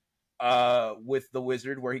Shazam with the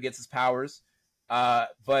wizard where he gets his powers.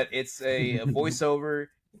 But it's a voiceover,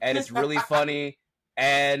 and it's really funny.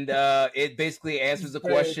 And it basically answers the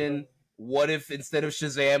question, what if instead of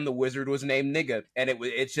Shazam, the wizard was named Nigga? And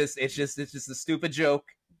it's just a stupid joke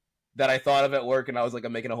that I thought of at work, and I was like,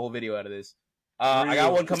 I'm making a whole video out of this. I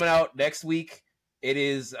got one coming out next week. It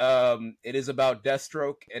is about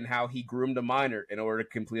Deathstroke and how he groomed a minor in order to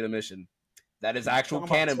complete a mission. That is actual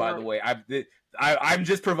canon, by the way. I'm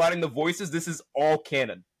just providing the voices. This is all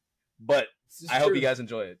canon, but I hope you guys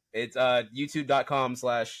enjoy it. It's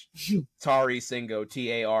youtube.com/Tarisingo,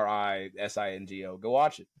 TARISINGO. Go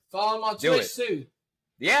watch it. Follow him on Twitch too.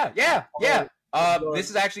 Yeah. This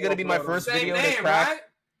is actually going to be my first video to crack. Right?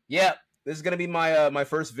 Yeah, this is going to be my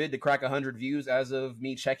first vid to crack 100 views as of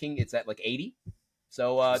me checking. It's at like 80.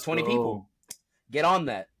 So 20 people. Get on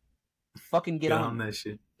that. Fucking get on that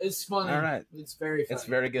shit. It's funny. All right. It's very funny. It's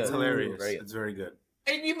very good. It's hilarious. It's very good.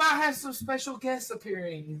 And you might have some special guests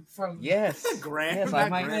appearing from. Yes. Grant. I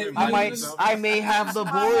may have the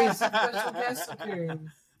boys. Special guests appearing.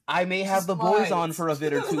 I may have the boys on for a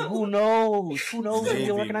vid or two. Who knows? Maybe.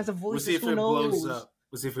 You'll recognize the voices. We'll see if it blows up.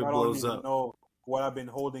 I don't even know what I've been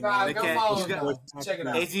holding. Check it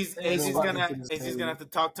out. AZ's gonna have to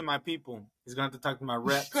talk to my people. He's gonna have to talk to my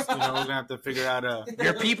reps. We're gonna have to figure out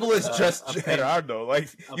your people is just Gerardo. Like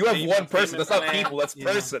you have one person. That's not people. That's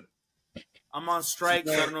person. I'm on strike.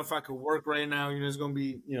 So I don't know if I could work right now. It's gonna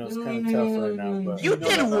be, it's kind of tough right now. But you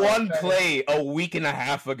did one play a week and a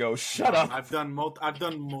half ago. Shut up. I've done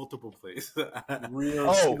multiple plays.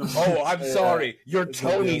 I'm sorry. You're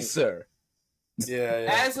Tony, sir. Yeah.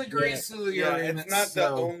 As agrees to the it's not the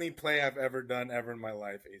only play I've ever done ever in my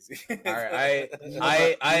life, AZ. All right,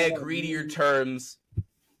 I agree to your terms.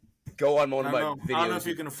 Go on one of my videos. I don't know if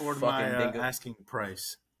you can afford my asking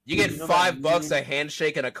price. You get $5, a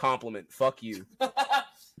handshake, and a compliment. Fuck you.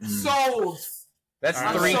 Sold. That's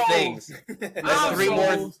three things. That's three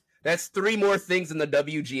more. That's three more than the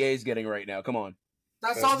WGA is getting right now. Come on.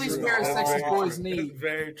 That's all these pair boys need.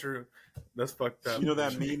 Very true. That's fucked up. You know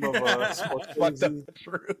that meme of Scorsese? Fucked up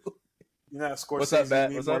true. You know that Scorsese What's up, Matt?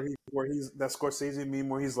 meme What's up? where he's that Scorsese meme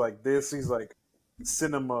where he's like this. He's like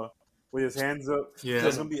cinema with his hands up. Yeah.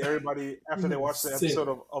 There's gonna be everybody after they watch the episode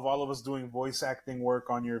of all of us doing voice acting work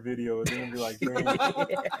on your video. They're gonna be like, "Damn,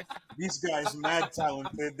 these guys mad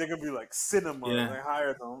talented." They're gonna be like cinema. Yeah. They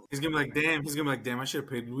hire them. He's gonna be like, damn. I should have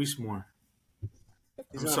paid Luis more.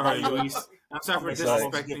 He's I'm gonna sorry, buy- Luis. I'm sorry for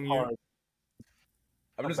disrespecting you.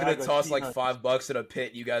 I'm just gonna toss like $5 in a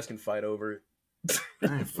pit. You guys can fight over it.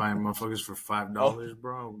 I ain't fighting motherfuckers for $5,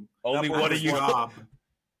 bro. Only one of you. Job.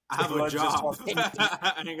 I have a job.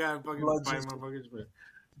 I ain't got fucking fight motherfuckers for.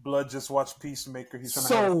 Blood just watched Peacemaker. He's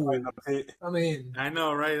gonna have to fight in a pit. I mean, I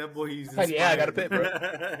know, right? That boy, he's Yeah, I got a pit, bro.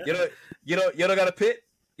 You don't got a pit?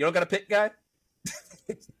 You don't got a pit guy?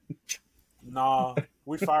 Nah,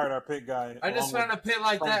 we fired our pit guy. I just found a pit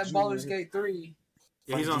like that in Baldur's Gate 3.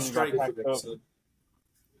 Yeah, he's on strike.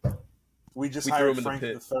 We just We threw hired him in the Frank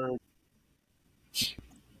pit. the Third.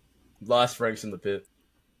 Lost Frank's in the pit.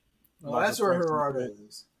 Well, that's where Gerardo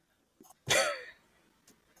is.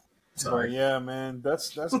 So yeah, man,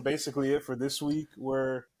 that's basically it for this week.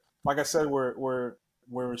 We're like I said, we're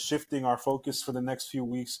shifting our focus for the next few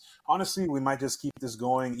weeks. Honestly, we might just keep this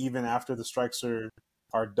going even after the strikes are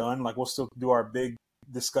done. Like we'll still do our big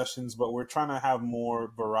discussions, but we're trying to have more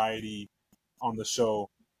variety on the show.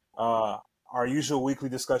 Our usual weekly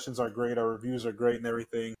discussions are great, our reviews are great and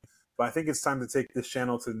everything, but I think it's time to take this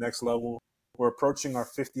channel to the next level. We're approaching our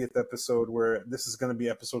 50th episode, where this is going to be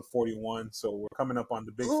episode 41, so we're coming up on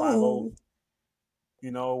the big 50.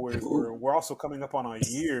 You know, we're also coming up on a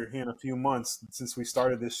year here in a few months since we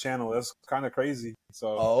started this channel. That's kind of crazy.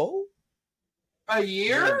 So a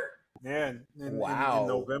year? Yeah, in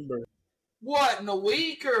November. What, in a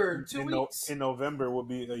week or 2 weeks? In November will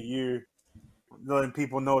be a year. Letting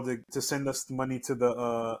people know to send us money to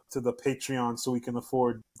the Patreon so we can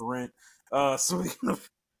afford rent. So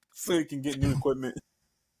we can get new equipment.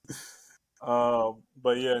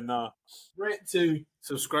 But yeah, nah. Rent too.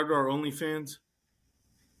 Subscribe to our OnlyFans.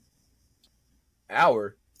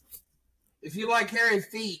 If you like hairy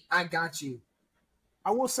feet, I got you. I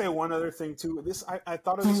will say one other thing too. I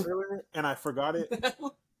thought of this earlier and I forgot it.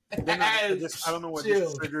 Then I don't know what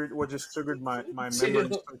just triggered my memory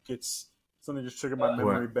circuits. Something just triggered my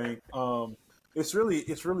memory bank. It's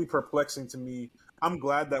really perplexing to me. I'm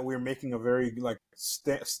glad that we're making a very like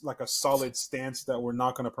a solid stance that we're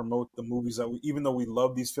not going to promote the movies that even though we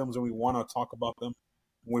love these films and we want to talk about them,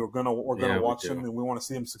 we're gonna watch them and we want to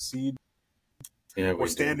see them succeed. Yeah, we're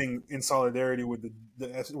standing in solidarity with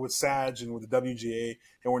with SAG and with the WGA,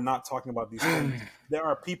 and we're not talking about these films. There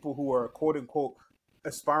are people who are quote unquote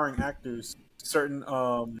aspiring actors, certain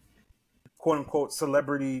quote unquote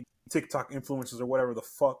celebrity TikTok influencers or whatever the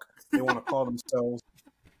fuck they want to call themselves.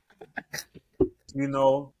 You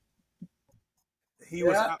know,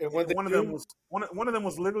 one of them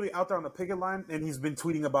was literally out there on the picket line, and he's been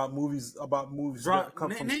tweeting about movies that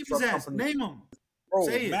come from name his ass. Name him. Bro,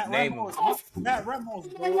 say it. Matt Ramos.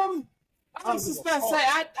 I was just about to say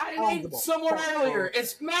I named someone earlier.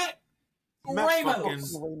 It's Matt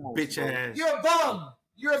Ramos. Bitch ass. You're a bum.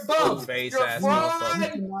 You're a bum. You're a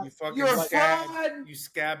fraud. You're a fraud. You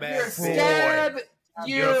scab ass. You're a scab.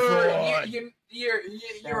 You're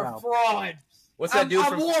a fraud. What's that dude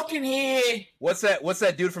I'm walking here. What's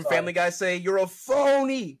that dude from Family Guy say? You're a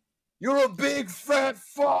phony. You're a big fat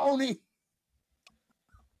phony.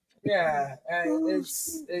 Yeah,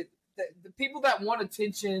 the people that want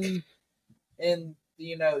attention and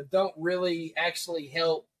don't really actually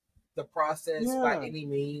help the process by any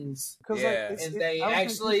means. Yeah, and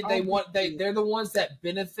they're the ones that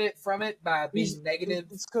benefit from it by being negative.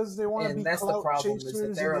 It's because they want to be that's the problem. Is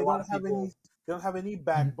that there are a lot of people. They don't have any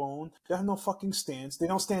backbone. They have no fucking stance. They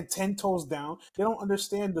don't stand 10 toes down. They don't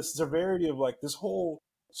understand the severity of like this whole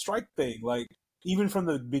strike thing. Like even from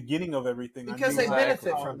the beginning of everything, because they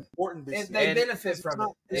benefit from it. Important this they benefit from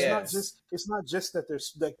it. It's not just that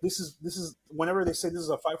there's like this is whenever they say this is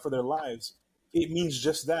a fight for their lives, it means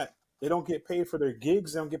just that. They don't get paid for their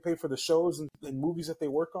gigs. They don't get paid for the shows and movies that they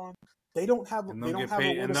work on. They don't have. They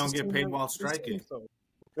don't get paid while striking.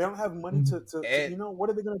 They don't have money to what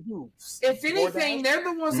are they going to do? If anything, they're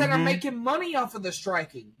the ones that are making money off of the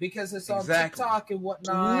striking because it's on TikTok and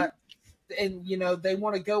whatnot. And, they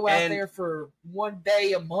want to go out there for one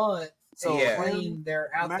day a month. So they're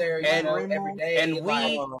out there, every day. And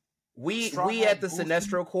we at the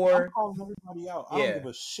Sinestro Corps. I'm calling everybody out. I don't give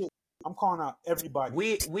a shit. I'm calling out everybody.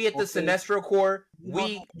 We at the Sinestro Corps,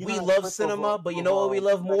 we love cinema, but you know what we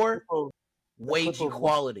love more? Wage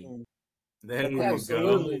equality. There you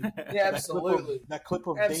go. Yeah, absolutely. That clip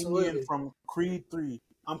of Damien from Creed 3.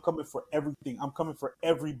 I'm coming for everything. I'm coming for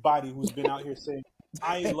everybody who's been out here saying,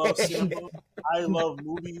 I love cinema. I love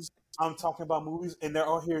movies. I'm talking about movies, and they're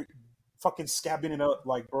all here fucking scabbing it up.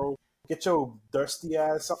 Like, bro, get your dusty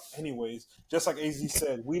ass up. Anyways, just like AZ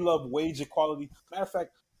said, we love wage equality. Matter of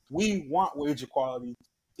fact, we want wage equality.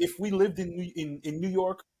 If we lived in New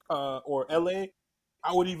York or LA,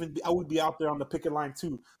 I would be out there on the picket line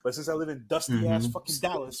too. But since I live in dusty ass fucking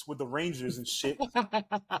Dallas with the Rangers and shit.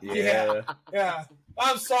 Yeah.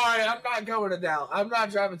 I'm sorry, I'm not going to Dallas. I'm not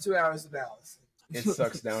driving 2 hours to Dallas. It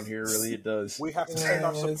sucks down here, really. It does. We have to send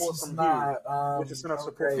our support from here. We have to send our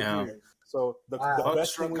support from here. So the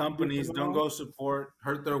best thing companies don't go support,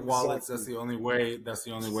 hurt their wallets. Exactly. That's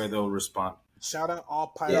the only way they'll respond. Shout out all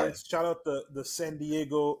Pirates. Shout out the San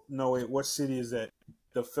Diego. No wait, what city is that?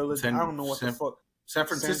 The Phillies. I don't know what the fuck. San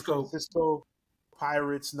Francisco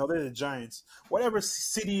Pirates. No, they're the Giants. Whatever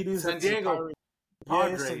city it is. San Diego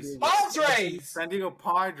Padres. San Diego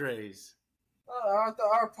Padres.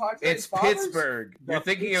 Our Padres. It's Pittsburgh. You're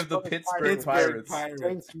thinking of the Pittsburgh Pirates.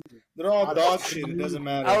 They're all dog shit. It doesn't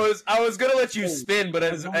matter. I was gonna let you spin, but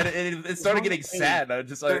it started getting sad. I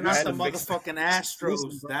just they're not the motherfucking Astros.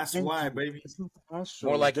 That's why, baby.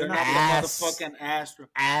 More like they're not the motherfucking Astros.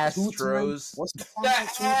 Astros.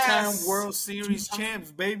 Two-time World Series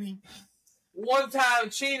champs, baby. One-time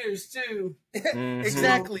cheaters too.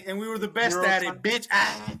 Exactly, and we were the best at it, bitch.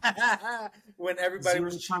 When everybody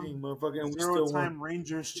was cheating, motherfucker, and we still won. Zero-time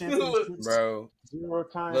Rangers champions, bro. 0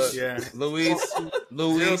 times. Look,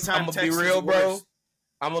 Luis, I'm gonna be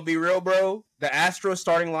real, bro. The Astros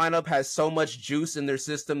starting lineup has so much juice in their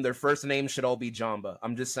system. Their first name should all be Jamba.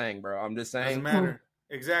 I'm just saying, bro. Doesn't matter.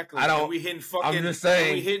 Exactly. I don't. And we hitting fucking. I'm just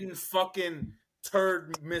saying. We hitting fucking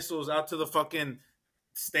turd missiles out to the fucking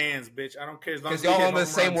stands, bitch. I don't care as long as y'all on the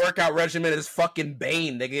same workout regimen as fucking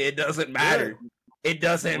Bane, nigga. It doesn't matter. It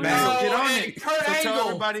doesn't matter. Get on it. Kurt Angle. Tell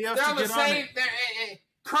everybody else to get on it.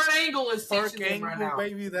 Kurt Angle is teaching them right now.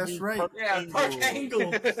 Baby, that's right. Yeah, Kurt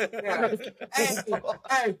Angle. Yeah.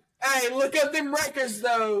 Hey, look up them records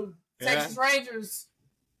though. Texas Rangers.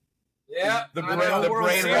 Yeah, the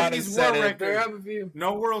brain rot is set in.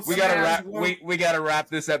 No World Series. We gotta wrap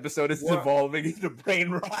this episode. It's devolving into brain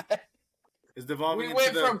rot. It's devolving. We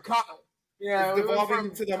went from devolving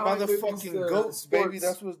into the motherfucking goats, baby.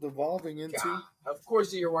 That's what's devolving into. God. Of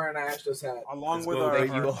course, you're wearing an Astros hat. Along with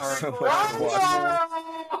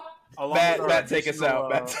Matt, take us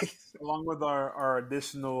out. Along with our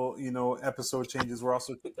additional, episode changes, we're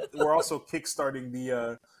also kickstarting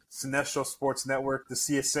the Sinestro Sports Network, the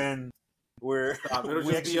CSN. Where it'll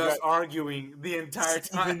just be us arguing the entire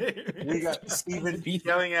time. We got Steven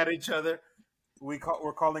yelling at each other. We're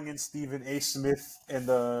calling in Stephen A. Smith and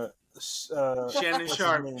Shannon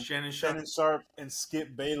Sharp and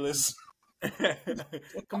Skip Bayless.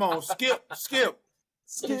 Come on, Skip.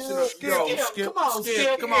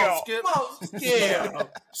 Come on,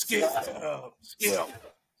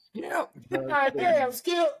 Damn,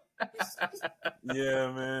 Skip.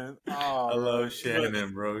 Yeah, man. I love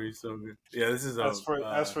Shannon, bro. He's so good. Yeah, this is as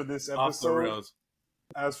for this episode. Off the rails.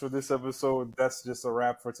 As for this episode, that's just a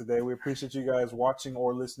wrap for today. We appreciate you guys watching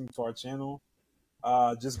or listening to our channel.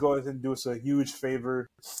 Just go ahead and do us a huge favor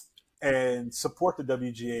and support the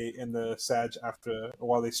WGA and the SAG-AFTRA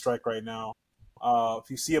while they strike right now. If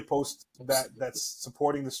you see a post that's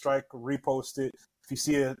supporting the strike, repost it. If you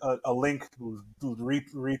see a link,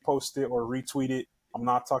 repost it or retweet it. I'm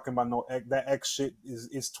not talking about that X shit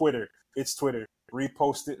is Twitter. It's Twitter.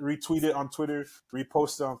 Repost it, retweet it on Twitter,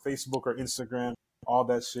 repost it on Facebook or Instagram. All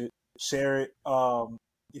that shit. Share it.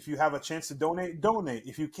 If you have a chance to donate.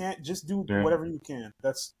 If you can't, just do whatever you can.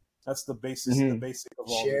 That's the basis. The basic of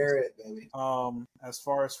all. Share it, baby. As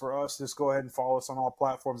far as for us, just go ahead and follow us on all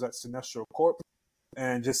platforms at Sinestro Corp.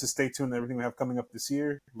 And just to stay tuned to everything we have coming up this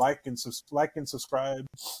year, like and subscribe,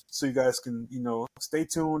 so you guys can stay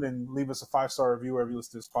tuned and leave us a 5-star review wherever you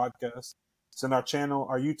listen to this podcast. Send our channel,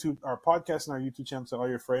 our podcast, and our YouTube channel to all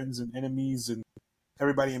your friends and enemies and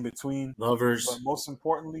everybody in between, lovers. But most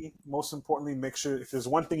importantly, make sure if there's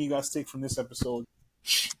one thing you guys take from this episode,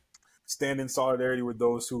 stand in solidarity with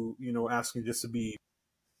those who asking just to be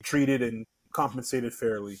treated and compensated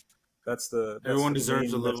fairly. That's everyone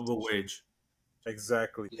deserves a livable wage.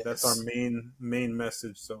 Exactly. Yes. That's our main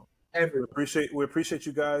message. So we appreciate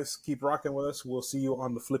you guys. Keep rocking with us. We'll see you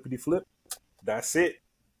on the flippity flip. That's it.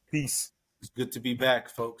 Peace. It's good to be back,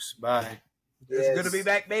 folks. Bye. Yes. It's good to be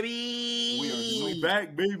back, baby. We are so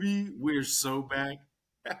back, baby. We're so back.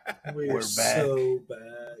 We're back. So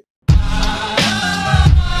back.